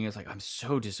are reading as like, I'm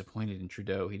so disappointed in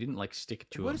Trudeau. He didn't like stick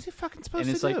to him. What is he fucking supposed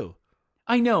and to it's do? Like,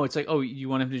 I know. It's like, oh, you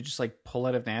want him to just like pull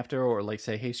out of NAFTA or like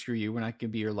say, hey, screw you, we're not going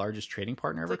to be your largest trading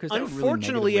partner ever? Because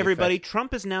unfortunately, everybody,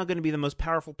 Trump is now going to be the most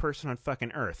powerful person on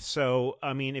fucking earth. So,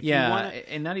 I mean, if you want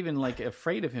to... and not even like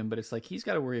afraid of him, but it's like he's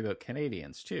got to worry about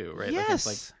Canadians too, right? Yes.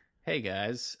 Like, it's like, hey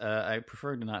guys, I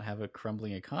prefer to not have a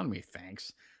crumbling economy,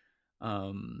 thanks.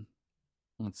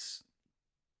 It's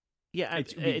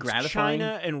gratifying.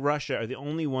 China and Russia are the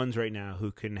only ones right now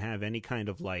who can have any kind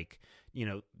of like,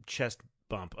 chest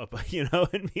bump up,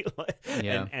 and be like,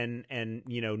 and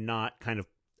not kind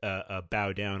of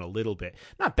bow down a little bit,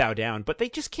 not bow down, but they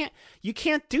just can't. You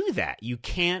can't do that. You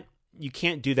can't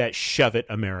do that shove it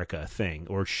America thing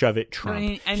or shove it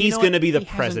Trump. And he's going to be the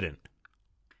president.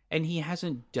 And he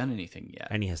hasn't done anything yet.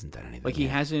 Like he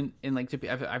hasn't. And like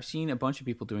I've seen a bunch of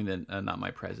people doing the "Not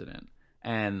My President."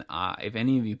 And if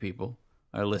any of you people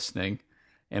are listening,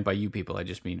 and by you people I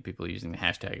just mean people using the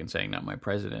hashtag and saying "Not My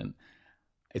President,"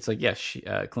 it's like, yes,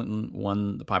 Clinton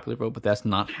won the popular vote, but that's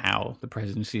not how the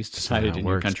presidency is decided in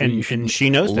your country. And she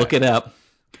knows look it up.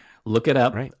 Look it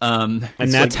up. Right. And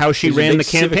that's how she ran the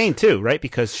campaign too, right?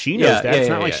 Because she knows that. It's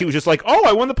not like she was just like, oh,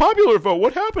 I won the popular vote.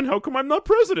 What happened? How come I'm not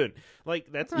president?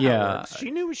 Like, that's not how it works.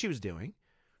 She knew what she was doing.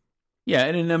 Yeah,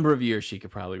 in a number of years, she could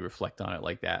probably reflect on it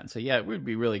like that and say, yeah, it would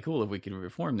be really cool if we could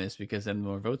reform this because then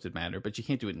more votes would matter. But you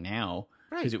can't do it now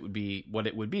because it would be what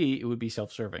it would be. It would be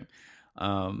self-serving.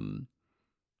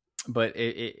 But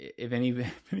if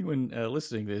anyone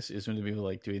listening to this is going to be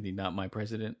like doing the "Not My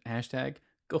President" hashtag,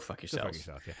 go fuck yourself.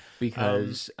 Yeah.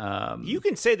 Because you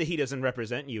can say that he doesn't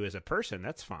represent you as a person.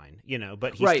 That's fine,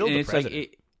 but he's still the president.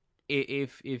 Like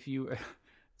if you...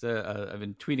 I've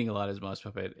been tweeting a lot as Moss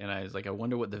Puppet, and I was like, I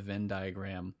wonder what the Venn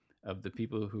diagram of the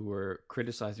people who were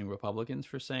criticizing Republicans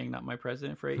for saying "Not My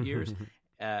President" for 8 years,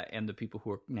 and the people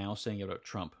who are now saying it about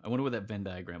Trump. I wonder what that Venn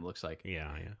diagram looks like.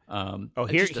 Yeah.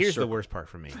 Here's the worst part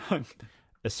for me. I'm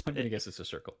gonna guess it's a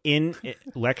circle. In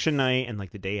election night and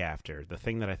like the day after, the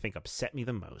thing that I think upset me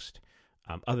the most,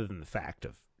 other than the fact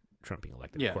of Trump being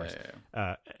elected, of course,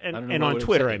 and on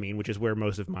Twitter, I mean, which is where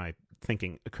most of my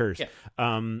thinking occurs.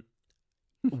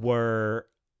 Were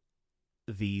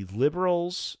the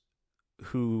liberals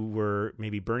who were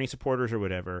maybe Bernie supporters or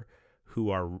whatever, who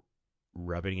are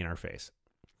rubbing in our face,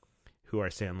 who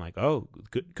are saying like, oh,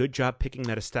 good job picking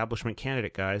that establishment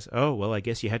candidate, guys. Oh, well, I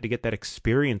guess you had to get that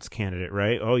experienced candidate,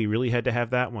 right? Oh, you really had to have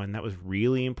that one. That was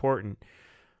really important.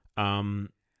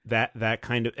 That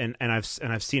kind of, and I've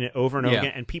seen it over and over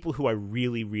again. And people who I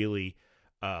really, really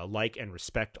like and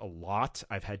respect a lot,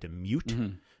 I've had to mute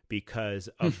because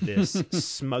of this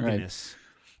smugness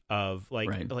of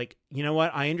like, you know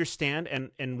what? I understand.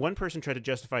 And one person tried to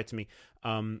justify it to me.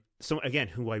 So again,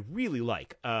 who I really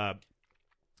like,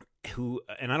 who,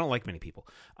 and I don't like many people.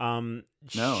 I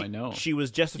know. She was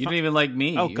justifying. You didn't even like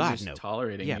me. Oh, you God, just no.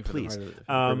 Tolerating me please. for the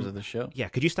purpose of the show. Yeah,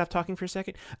 could you stop talking for a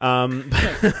second?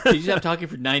 Could you stop talking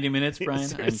for 90 minutes, Brian?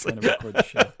 Seriously. I'm trying to record the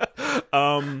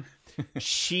show.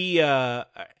 She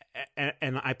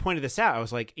and I pointed this out. I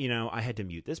was like, I had to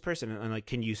mute this person, and like,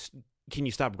 can you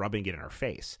stop rubbing it in our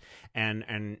face?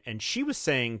 And she was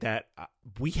saying that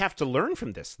we have to learn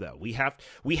from this, though. We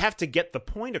have to get the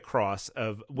point across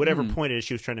of whatever point it is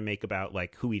she was trying to make about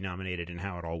like who we nominated and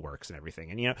how it all works and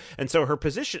everything. And so her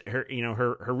position,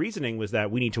 her reasoning was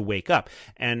that we need to wake up.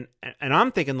 And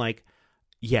I'm thinking like,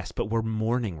 yes, but we're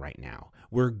mourning right now.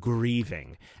 We're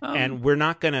grieving, and we're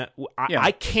not gonna.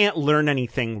 I can't learn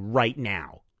anything right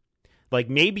now. Like,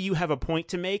 maybe you have a point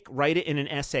to make, write it in an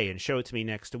essay and show it to me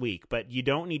next week. But you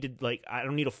don't need to, like, I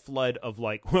don't need a flood of,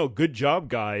 like, well, good job,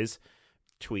 guys,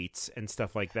 tweets and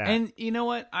stuff like that. And you know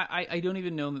what? I don't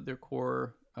even know that their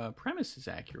core premise is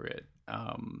accurate.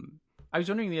 I was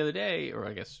wondering the other day, or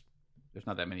I guess there's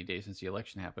not that many days since the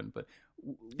election happened, but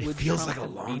it feels like a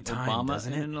long time, Obama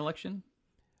doesn't it? In an election?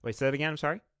 Wait, say that again? I'm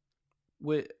sorry?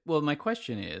 Well, my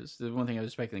question is, the one thing I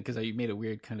was speculating, because you made a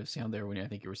weird kind of sound there when I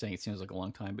think you were saying it seems like a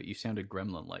long time, but you sounded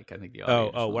gremlin-like. I think the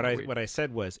audio. What I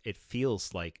said was it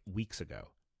feels like weeks ago.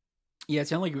 Yeah, it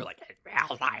sounded like you were like,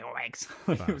 fireworks.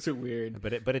 It was a weird.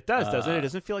 But it does, doesn't it? It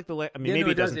doesn't feel like I mean, maybe no,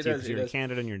 it doesn't does, because you're in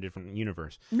Canada and you're in a different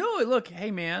universe. No, look,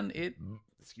 hey man,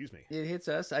 Excuse me. It hits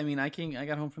us. I mean, I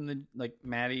got home from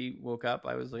Maddie woke up.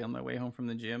 I was like on my way home from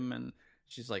the gym, and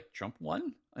she's like, Trump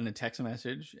won, and a text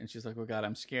message, and she's like, oh God,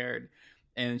 I'm scared.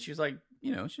 And she was like,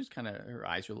 she's kind of, her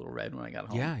eyes were a little red when I got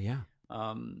home. Yeah.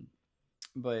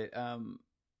 But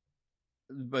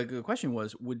the question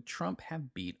was, would Trump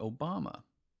have beat Obama?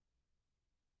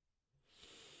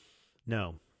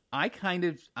 No.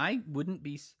 I wouldn't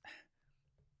be.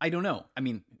 I don't know. I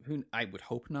mean, I would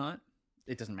hope not.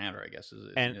 It doesn't matter, I guess,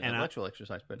 is an intellectual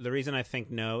exercise. But the reason I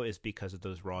think no is because of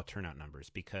those raw turnout numbers.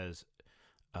 Because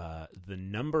the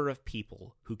number of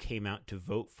people who came out to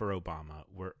vote for Obama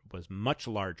was much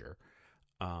larger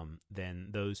than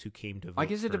those who came to vote. I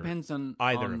guess it depends on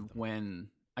either of them. When.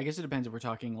 I guess it depends if we're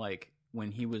talking like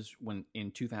when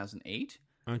in 2008,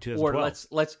 or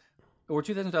 2012. Or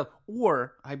 2012,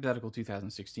 or hypothetical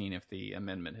 2016 if the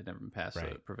amendment had never been passed,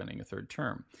 right. Preventing a third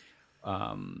term.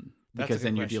 Because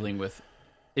then you're dealing with,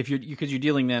 because you're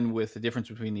dealing then with the difference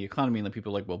between the economy and the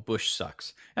people like, well, Bush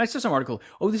sucks. And I saw some article,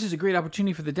 this is a great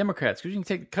opportunity for the Democrats because you can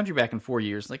take the country back in 4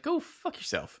 years. Like, go fuck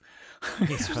yourself.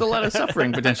 There's a lot of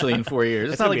suffering potentially in 4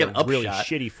 years. It's not like an upshot. Really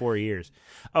shitty 4 years.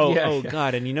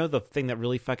 God. And the thing that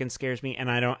really fucking scares me,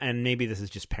 and maybe this is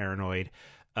just paranoid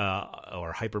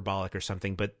or hyperbolic or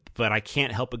something, but I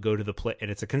can't help but go to the place,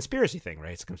 and it's a conspiracy thing,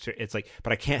 right? It's like,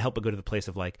 but I can't help but go to the place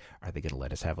of like, are they going to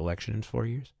let us have election in 4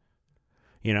 years?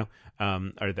 Are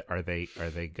they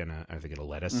gonna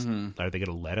let us? Mm-hmm. Are they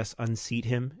gonna let us unseat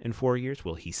him in 4 years?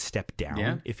 Will he step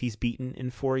down if he's beaten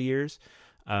in 4 years?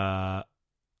 And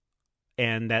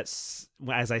that's,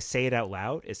 as I say it out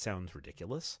loud, it sounds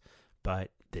ridiculous, but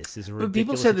this is a ridiculous. But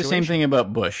people said the same thing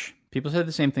about Bush. People said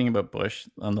the same thing about Bush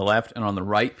on the left, and on the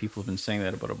right, people have been saying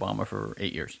that about Obama for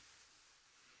 8 years.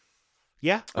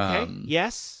 Yeah. Okay.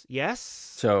 Yes.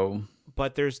 So,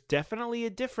 but there's definitely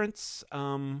a difference.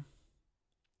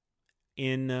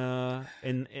 And I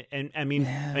mean,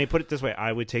 put it this way: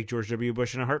 I would take George W.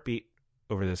 Bush in a heartbeat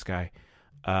over this guy.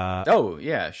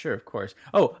 Yeah, sure, of course.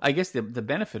 I guess the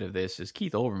benefit of this is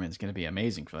Keith Olbermann's going to be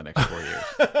amazing for the next 4 years.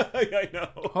 I know.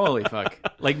 Holy fuck!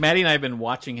 Like Maddie and I have been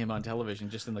watching him on television,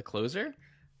 just in The Closer.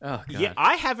 Oh God. Yeah,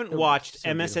 I haven't watched so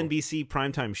MSNBC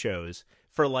primetime shows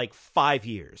for like 5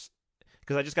 years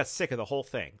because I just got sick of the whole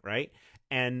thing, right?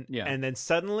 And then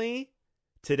suddenly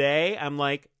today I'm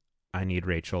like, I need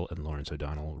Rachel and Lawrence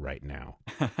O'Donnell right now.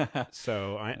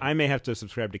 So I may have to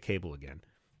subscribe to cable again.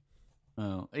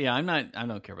 Oh yeah, I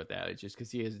don't care about that. It's just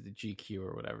because he has the GQ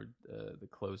or whatever, The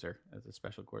Closer as a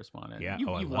special correspondent. Yeah, you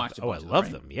watched it. I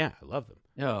love them. Yeah, I love them.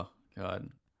 Oh God,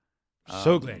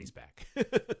 so glad he's back.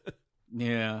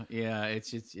 Yeah.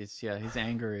 It's his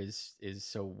anger is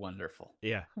so wonderful.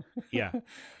 Yeah.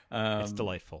 It's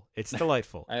delightful. It's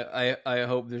delightful. I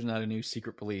hope there's not a new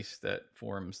secret police that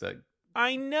forms that.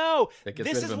 I know.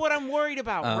 This is what I'm worried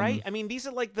about, right? I mean, these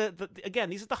are like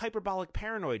these are the hyperbolic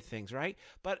paranoid things, right?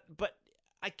 But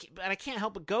I can't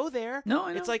help but go there. No,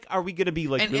 I know. It's like, are we going to be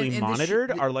like really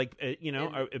monitored? Are like,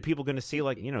 are people going to see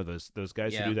like, those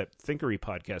guys who do that Thinkery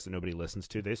podcast that nobody listens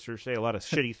to? They sure say a lot of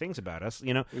shitty things about us.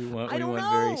 We want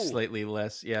very slightly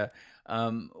less. Yeah.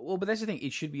 Well, but that's the thing.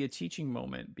 It should be a teaching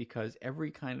moment because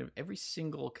every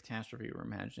single catastrophe we're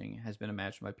imagining has been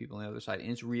imagined by people on the other side, and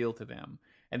it's real to them.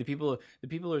 And the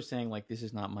people are saying like, "This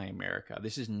is not my America.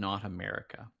 This is not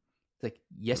America." It's like,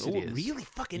 yes, it is. It really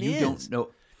fucking is.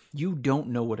 You don't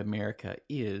know what America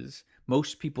is.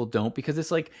 Most people don't, because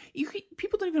it's like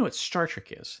people don't even know what Star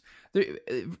Trek is.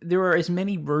 There are as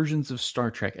many versions of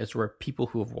Star Trek as there are people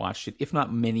who have watched it, if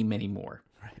not many, many more.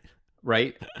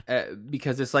 Right?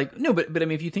 Because it's like, no, but I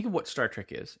mean, if you think of what Star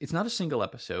Trek is, it's not a single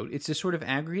episode. It's this sort of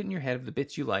aggregate in your head of the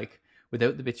bits you like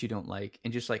without the bits you don't like,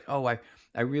 and just like, I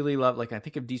really love, like, I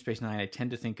think of Deep Space Nine. I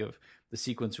tend to think of the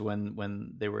sequence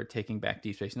when they were taking back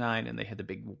Deep Space Nine and they had the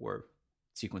big war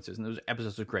sequences, and those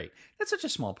episodes are great. That's such a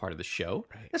small part of the show.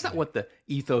 That's not what the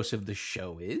ethos of the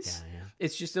show is.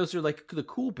 It's just those are like the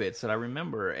cool bits that I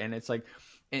remember, and it's like,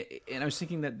 and I was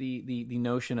thinking that the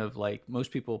notion of like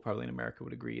most people probably in America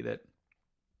would agree that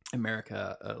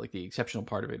America, like the exceptional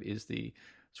part of it is the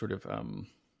sort of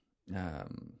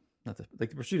not the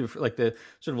pursuit of like the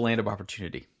sort of land of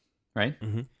opportunity, right?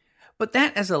 Mm-hmm. But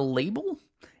that as a label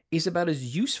is about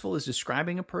as useful as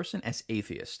describing a person as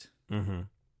atheist. Mm-hmm.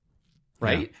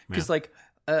 Right? Because like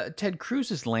Ted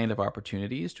Cruz's land of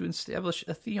opportunity is to establish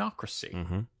a theocracy.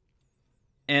 Mm-hmm.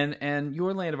 And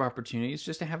your land of opportunity is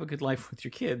just to have a good life with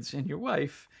your kids and your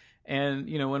wife and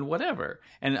and whatever.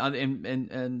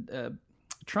 And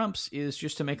Trump's is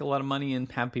just to make a lot of money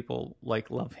and have people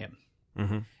like love him.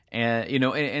 Mm-hmm. And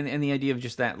and the idea of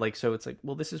just that, like, so it's like,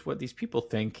 well, this is what these people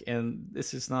think, and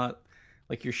this is not,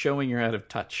 like, you're showing you're out of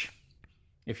touch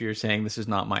if you're saying this is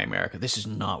not my America. This is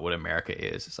not what America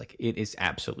is. It's like, it is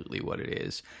absolutely what it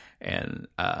is. And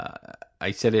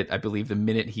I said it, I believe, the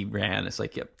minute he ran. It's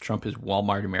like, yep, Trump is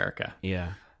Walmart America.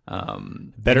 Yeah.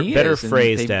 Better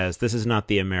phrased as, this is not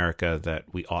the America that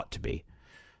we ought to be.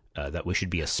 That we should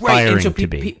be aspiring to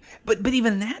be. But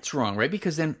even that's wrong, right?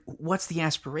 Because then what's the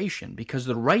aspiration? Because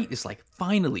the right is like,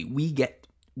 finally,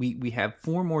 we have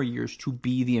 4 more years to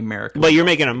be the America. But you're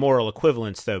making a moral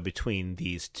equivalence, though, between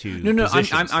these two. No.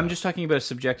 I'm just talking about a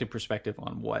subjective perspective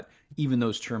on what even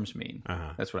those terms mean.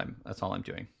 That's all I'm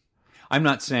doing. I'm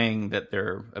not saying that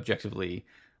they're objectively,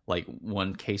 like,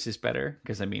 one case is better,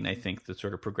 because I think the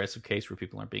sort of progressive case where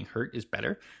people aren't being hurt is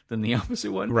better than the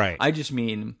opposite one. Right. I just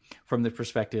mean from the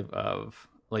perspective of,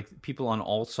 like, people on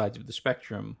all sides of the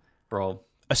spectrum for all.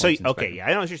 Okay, yeah,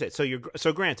 I know what you're saying.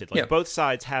 So granted, like, both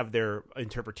sides have their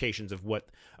interpretations of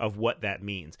what that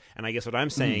means, and I guess what I'm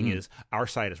saying is our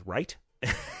side is right.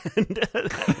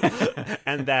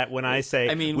 and that when I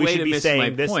say we should be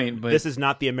saying this is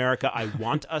not the America I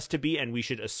want us to be, and we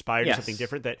should aspire to something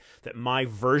different, that my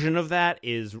version of that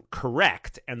is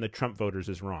correct and the Trump voters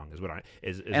is wrong, is what I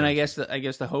is. And I guess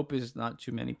the hope is not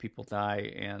too many people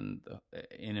die, and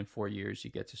in 4 years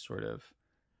you get to sort of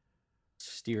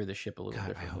steer the ship a little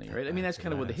differently, right? I mean, that's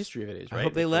kind of what the history of it is, right? I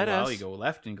hope they let us. You go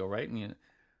left and go right, and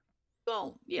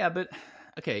well, yeah, but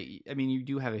okay. I mean, you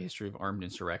do have a history of armed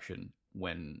insurrection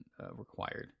when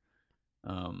required.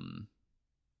 I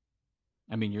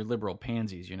mean, you're liberal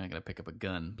pansies. You're not going to pick up a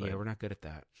gun. Yeah, we're not good at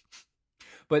that.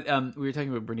 But we were talking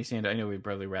about Bernie Sanders. I know we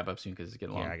probably wrap up soon because it's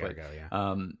getting long. Yeah, I gotta go.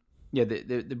 Yeah.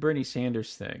 The Bernie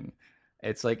Sanders thing.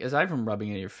 It's like, aside from rubbing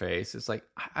it in your face, it's like,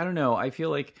 I don't know. I feel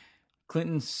like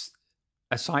Clinton's,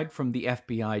 aside from the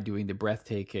FBI doing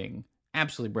the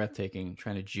absolutely breathtaking,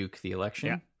 trying to juke the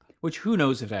election, which who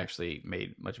knows if it actually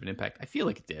made much of an impact. I feel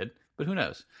like it did, but who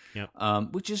knows? Yeah.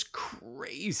 Which is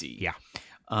crazy. Yeah.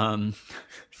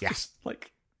 Just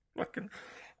like fucking.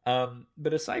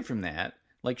 But aside from that,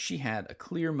 like, she had a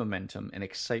clear momentum and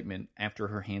excitement after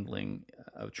her handling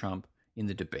of Trump in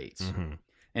the debates,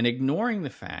 and ignoring the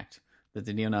fact that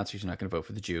the neo-Nazis are not going to vote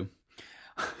for the Jew.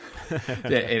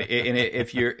 And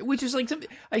if you're, which is like,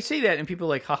 I say that and people are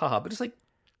like, ha ha ha, but it's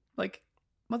like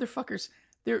motherfuckers,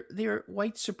 they're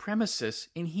white supremacists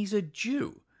and he's a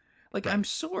Jew. Like, right. I'm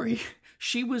sorry,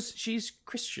 she's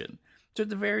Christian, so at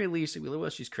the very least, well,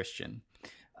 she's Christian.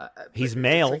 He's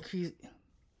male. Like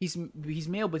he's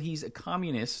male, but he's a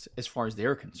communist as far as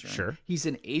they're concerned. Sure. He's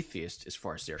an atheist as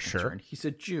far as they're concerned. He's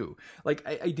a Jew. Like,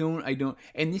 I don't,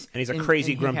 and he's a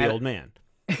crazy grumpy old man.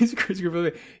 He's a crazy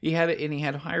grumpy. He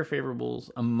had higher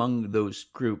favorables among those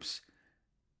groups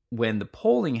when the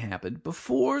polling happened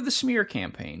before the smear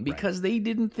campaign, because they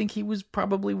didn't think he was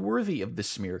probably worthy of the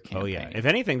smear campaign. Oh yeah. If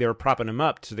anything, they were propping him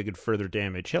up so they could further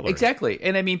damage Hillary. Exactly.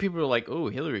 And I mean, people were like, "Oh,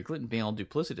 Hillary Clinton being all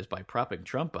duplicitous by propping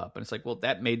Trump up," and it's like, well,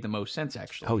 that made the most sense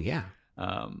actually. Oh yeah.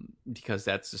 Because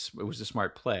it was a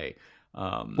smart play.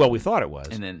 Well, we thought it was,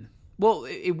 and then. Well,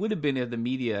 it would have been if the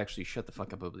media actually shut the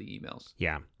fuck up over the emails.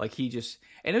 Yeah. Like, he just...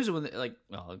 And it was when, like...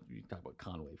 Well, you talk about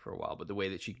Conway for a while, but the way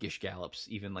that she gish gallops,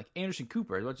 even, like, Anderson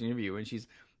Cooper, I was watching an interview, and it's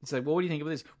like, well, what do you think of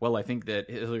this? Well, I think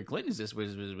that Hillary Clinton is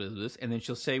this, and then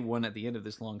she'll say one at the end of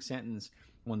this long sentence,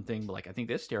 one thing, but like, I think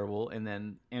that's terrible, and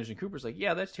then Anderson Cooper's like,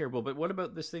 yeah, that's terrible, but what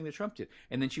about this thing that Trump did?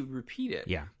 And then she would repeat it.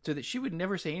 Yeah. So that she would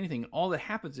never say anything, and all that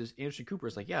happens is Anderson Cooper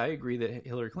is like, yeah, I agree that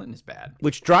Hillary Clinton is bad.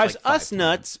 Which drives us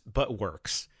nuts, but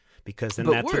works. Because then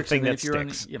that's the thing that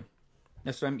sticks.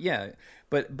 That's what I'm. Yeah,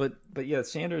 but yeah,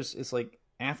 Sanders is like,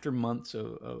 after months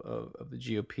of the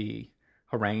GOP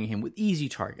haranguing him with easy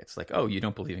targets, like, oh, you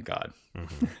don't believe in God,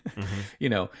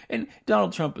 And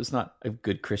Donald Trump is not a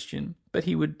good Christian, but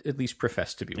he would at least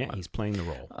profess to be one. He's playing the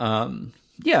role.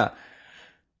 Yeah.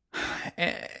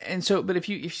 And so, but if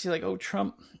you see, like, oh,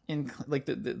 Trump and like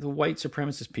the white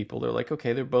supremacist people, they're like,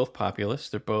 okay, they're both populists.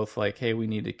 They're both like, hey, we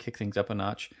need to kick things up a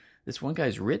notch. This one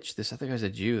guy's rich. This other guy's a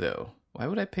Jew, though. Why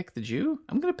would I pick the Jew?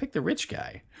 I'm going to pick the rich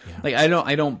guy. Yeah. Like,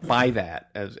 I don't buy that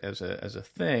as a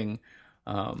thing.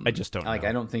 I just don't. Like,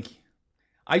 know.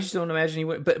 I just don't imagine he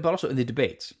would. But also in the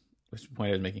debates, which is the point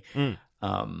I was making.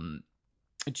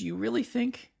 Do you really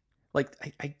think?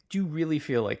 Like, I do really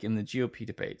feel like in the GOP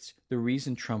debates, the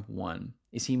reason Trump won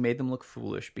is he made them look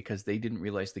foolish because they didn't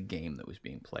realize the game that was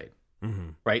being played. Mm-hmm.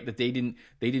 Right, that they didn't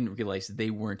realize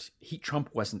they weren't. Trump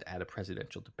wasn't at a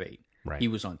presidential debate. Right, he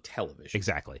was on television.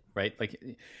 Exactly. Right, like,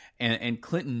 and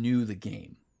Clinton knew the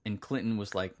game, and Clinton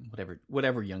was like,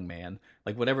 whatever, young man,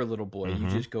 like, whatever, little boy, you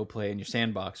just go play in your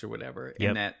sandbox or whatever,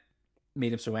 and that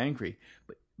made him so angry.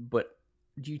 But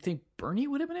do you think Bernie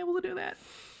would have been able to do that?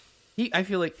 I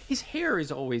feel like his hair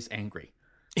is always angry.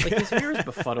 Like his hair is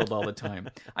befuddled all the time.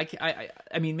 I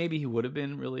mean, maybe he would have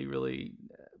been really, really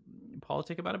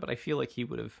politic about it, but I feel like he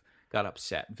would have got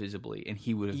upset visibly, and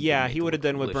he would have. Yeah, he would have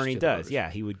done what Bernie does. Yeah,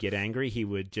 he would get angry. He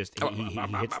would just he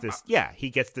hits this. Yeah, he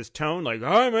gets this tone like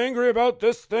I'm angry about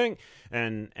this thing,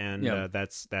 and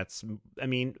that's. I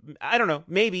mean, I don't know.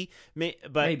 Maybe.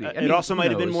 It also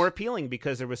might have been more appealing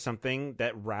because there was something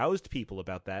that roused people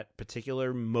about that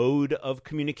particular mode of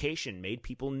communication, made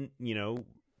people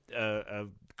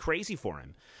crazy for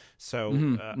him. So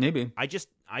maybe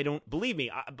I don't believe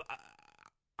me.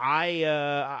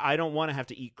 I don't want to have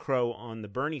to eat crow on the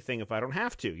Bernie thing if I don't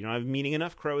have to. I'm eating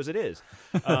enough crow as it is,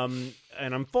 and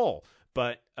I'm full.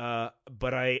 But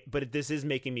this is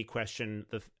making me question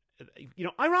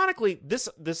ironically, this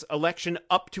election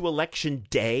up to election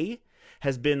day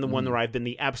has been the one where I've been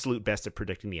the absolute best at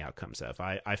predicting the outcomes of.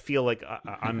 I feel like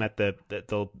I'm at at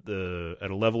a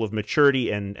level of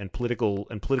maturity and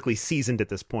politically seasoned at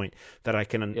this point that I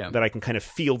can kind of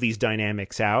feel these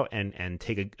dynamics out and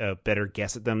take a better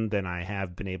guess at them than I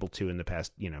have been able to in the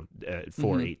past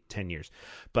 4, 8, 10 years.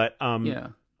 But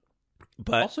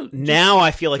But also, now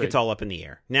I feel like it's all up in the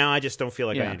air. Now I just don't feel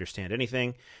like I understand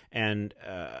anything, and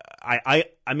I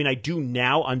mean I do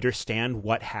now understand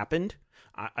what happened.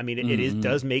 I mean, it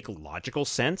does make logical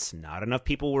sense. Not enough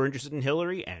people were interested in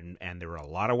Hillary, and there were a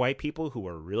lot of white people who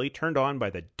were really turned on by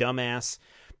the dumbass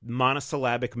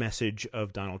monosyllabic message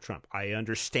of Donald Trump. I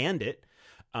understand it,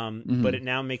 but it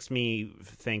now makes me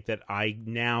think that I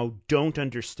now don't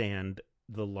understand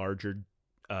the larger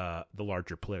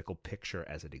political picture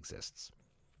as it exists.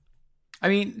 I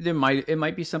mean, it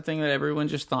might be something that everyone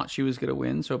just thought she was going to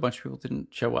win, so a bunch of people didn't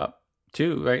show up.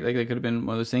 Too, right? Like, it could have been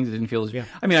one of those things that didn't feel as. Yeah.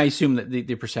 I mean, I assume that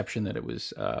the perception that it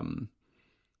was, the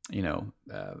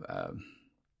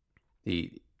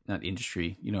not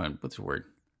industry. What's the word?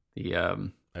 The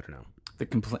I don't know.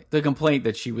 The complaint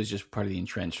that she was just part of the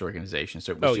entrenched organization.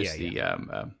 So it was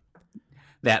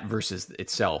that versus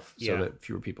itself, so that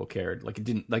fewer people cared. Like, it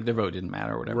didn't, like, their vote didn't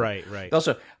matter or whatever. Right.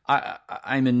 Also,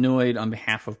 I'm annoyed on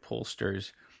behalf of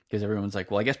pollsters because everyone's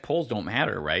like, well, I guess polls don't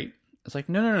matter, right? It's like,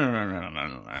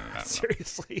 no.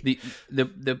 Seriously.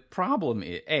 The problem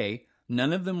is,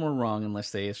 none of them were wrong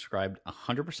unless they ascribed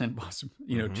 100% possible,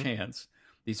 chance.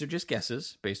 These are just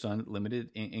guesses based on limited,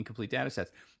 incomplete data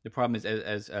sets. The problem is,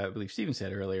 as I believe Stephen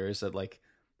said earlier, is that like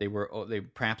they were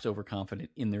perhaps overconfident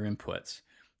in their inputs,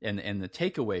 and the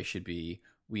takeaway should be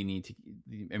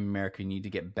America need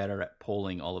to get better at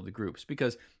polling all of the groups,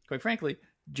 because quite frankly,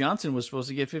 Johnson was supposed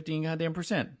to get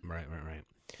 15%. Right.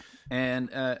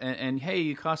 And hey,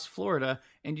 you cost Florida,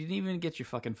 and you didn't even get your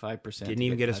fucking 5%. Didn't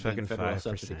even get his fucking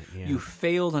 5%. Yeah. You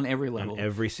failed on every level. On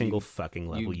every single fucking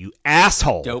level, you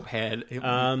asshole. Dopehead,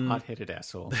 hot-headed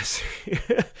asshole.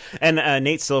 And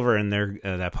Nate Silver in their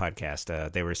that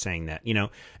podcast, they were saying that,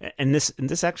 and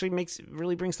this actually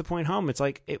really brings the point home. It's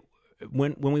like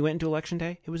when we went into election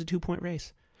day, it was a 2-point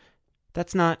race.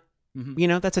 That's not,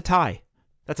 that's a tie.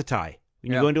 That's a tie.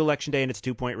 When you go into election day and it's a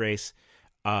 2-point race.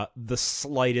 The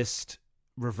slightest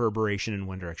reverberation in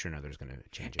one direction or another is going to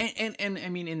change it. And I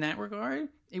mean, in that regard,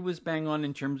 it was bang on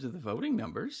in terms of the voting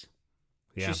numbers.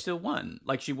 Yeah. She still won.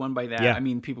 Like, she won by that. Yeah. I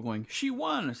mean, people going, she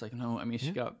won. It's like, no, I mean,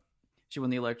 she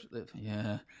won the election.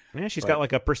 Yeah. Yeah, she's got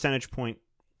like a percentage point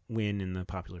win in the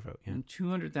popular vote. Yeah.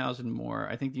 200,000 more.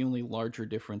 I think the only larger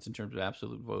difference in terms of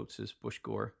absolute votes is Bush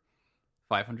Gore.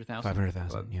 500,000.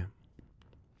 500,000, yeah.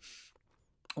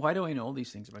 Why do I know all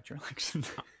these things about your election?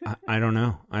 I don't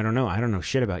know. I don't know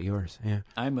shit about yours. Yeah.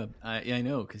 I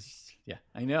know, because,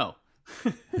 I know.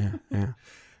 Yeah.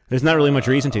 There's not really much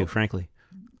reason to, frankly.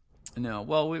 No.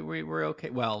 Well, we're okay.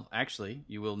 Well, actually,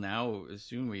 you will now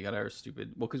assume we got our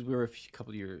stupid... Well, because we were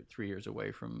 3 years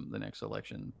away from the next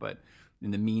election. But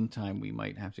in the meantime, we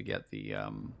might have to get the...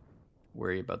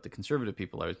 worry about the conservative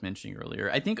people I was mentioning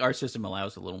earlier. I think our system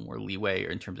allows a little more leeway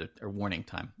in terms of warning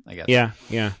time, I guess. Yeah.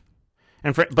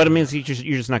 But it means you're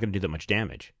just not going to do that much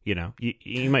damage. You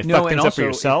might fuck things up for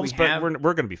yourselves, but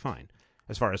we're going to be fine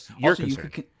as far as you're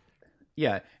concerned.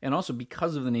 And also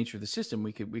because of the nature of the system,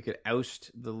 we could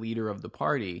oust the leader of the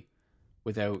party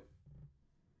without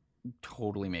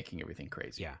totally making everything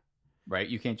crazy. Yeah, right.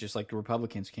 You can't just, like, the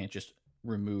Republicans can't just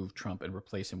remove Trump and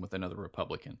replace him with another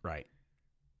Republican. Right.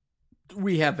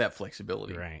 We have that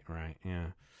flexibility. Right. Yeah.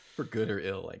 For good or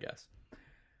ill, I guess.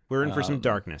 We're in for some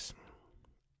darkness.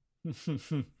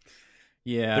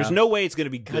 Yeah. There's no way it's going to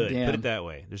be good. Put it that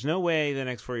way. There's no way the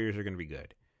next 4 years are going to be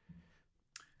good.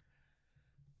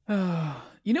 What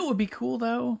would be cool,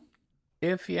 though?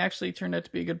 If he actually turned out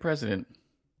to be a good president.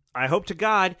 I hope to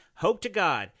God.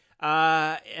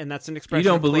 And that's an expression.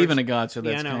 You don't believe in a God, so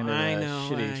that's kind of a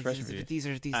shitty expression for you. These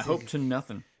I hope to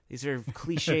nothing. These are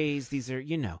cliches. These are,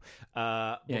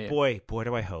 boy,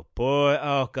 do I hope. Boy,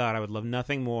 oh God, I would love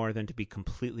nothing more than to be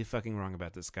completely fucking wrong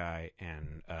about this guy.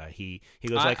 And he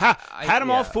goes had him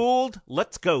all fooled.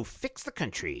 Let's go fix the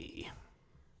country.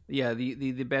 Yeah,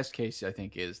 the best case, I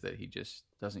think, is that he just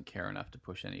doesn't care enough to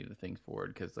push any of the things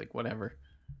forward because, like, whatever.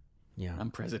 Yeah,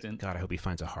 I'm president. God, I hope he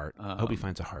finds a heart. I hope he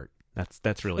finds a heart.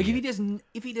 That's really like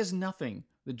if he does nothing,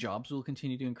 the jobs will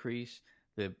continue to increase.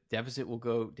 The deficit will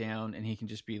go down, and he can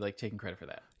just be like taking credit for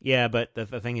that. Yeah, but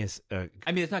the thing is, I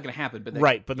mean, it's not going to happen. But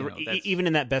right, but even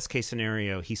in that best case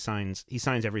scenario, he signs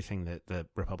everything that the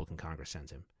Republican Congress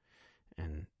sends him,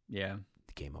 and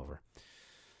game over.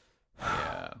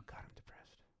 Yeah, God, I'm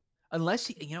depressed. Unless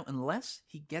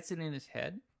he gets it in his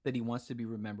head that he wants to be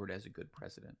remembered as a good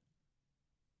president.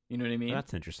 You know what I mean?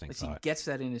 That's an interesting thought. He gets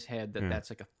that in his head that that's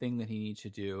like a thing that he needs to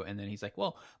do, and then he's like,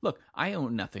 "Well, look, I owe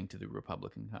nothing to the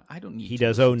Republican. I don't need." He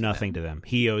does owe nothing to them.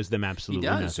 He owes them absolutely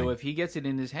nothing. So if he gets it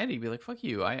in his head, he'd be like, "Fuck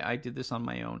you! I did this on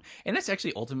my own." And that's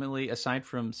actually ultimately, aside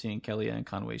from seeing Kellyanne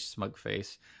Conway's smug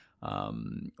face,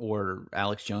 or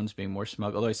Alex Jones being more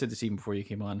smug. Although I said this even before you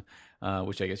came on,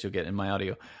 which I guess you'll get in my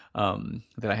audio,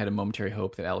 that I had a momentary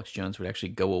hope that Alex Jones would actually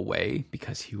go away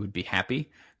because he would be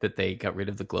happy that they got rid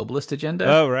of the globalist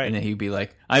agenda. Oh, right. And then he'd be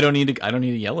like, I don't need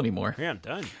to yell anymore. Yeah, I'm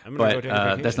done. I'm gonna go take a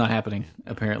vacation. That's not happening,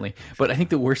 apparently. But I think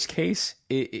the worst case,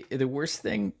 the worst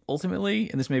thing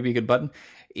ultimately, and this may be a good button,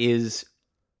 is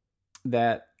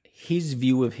that his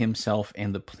view of himself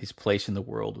and his place in the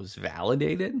world was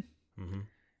validated. Mm-hmm.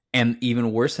 And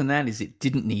even worse than that is it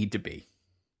didn't need to be.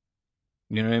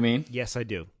 You know what I mean? Yes, I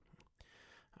do.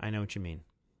 I know what you mean.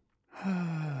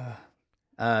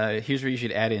 Here's where you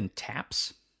should add in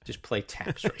taps. Just play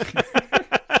taps right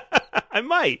I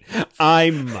might. All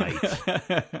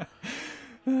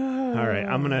right,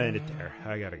 I'm going to end it there.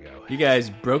 I got to go. You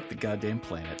guys broke the goddamn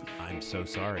planet. I'm so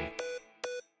sorry.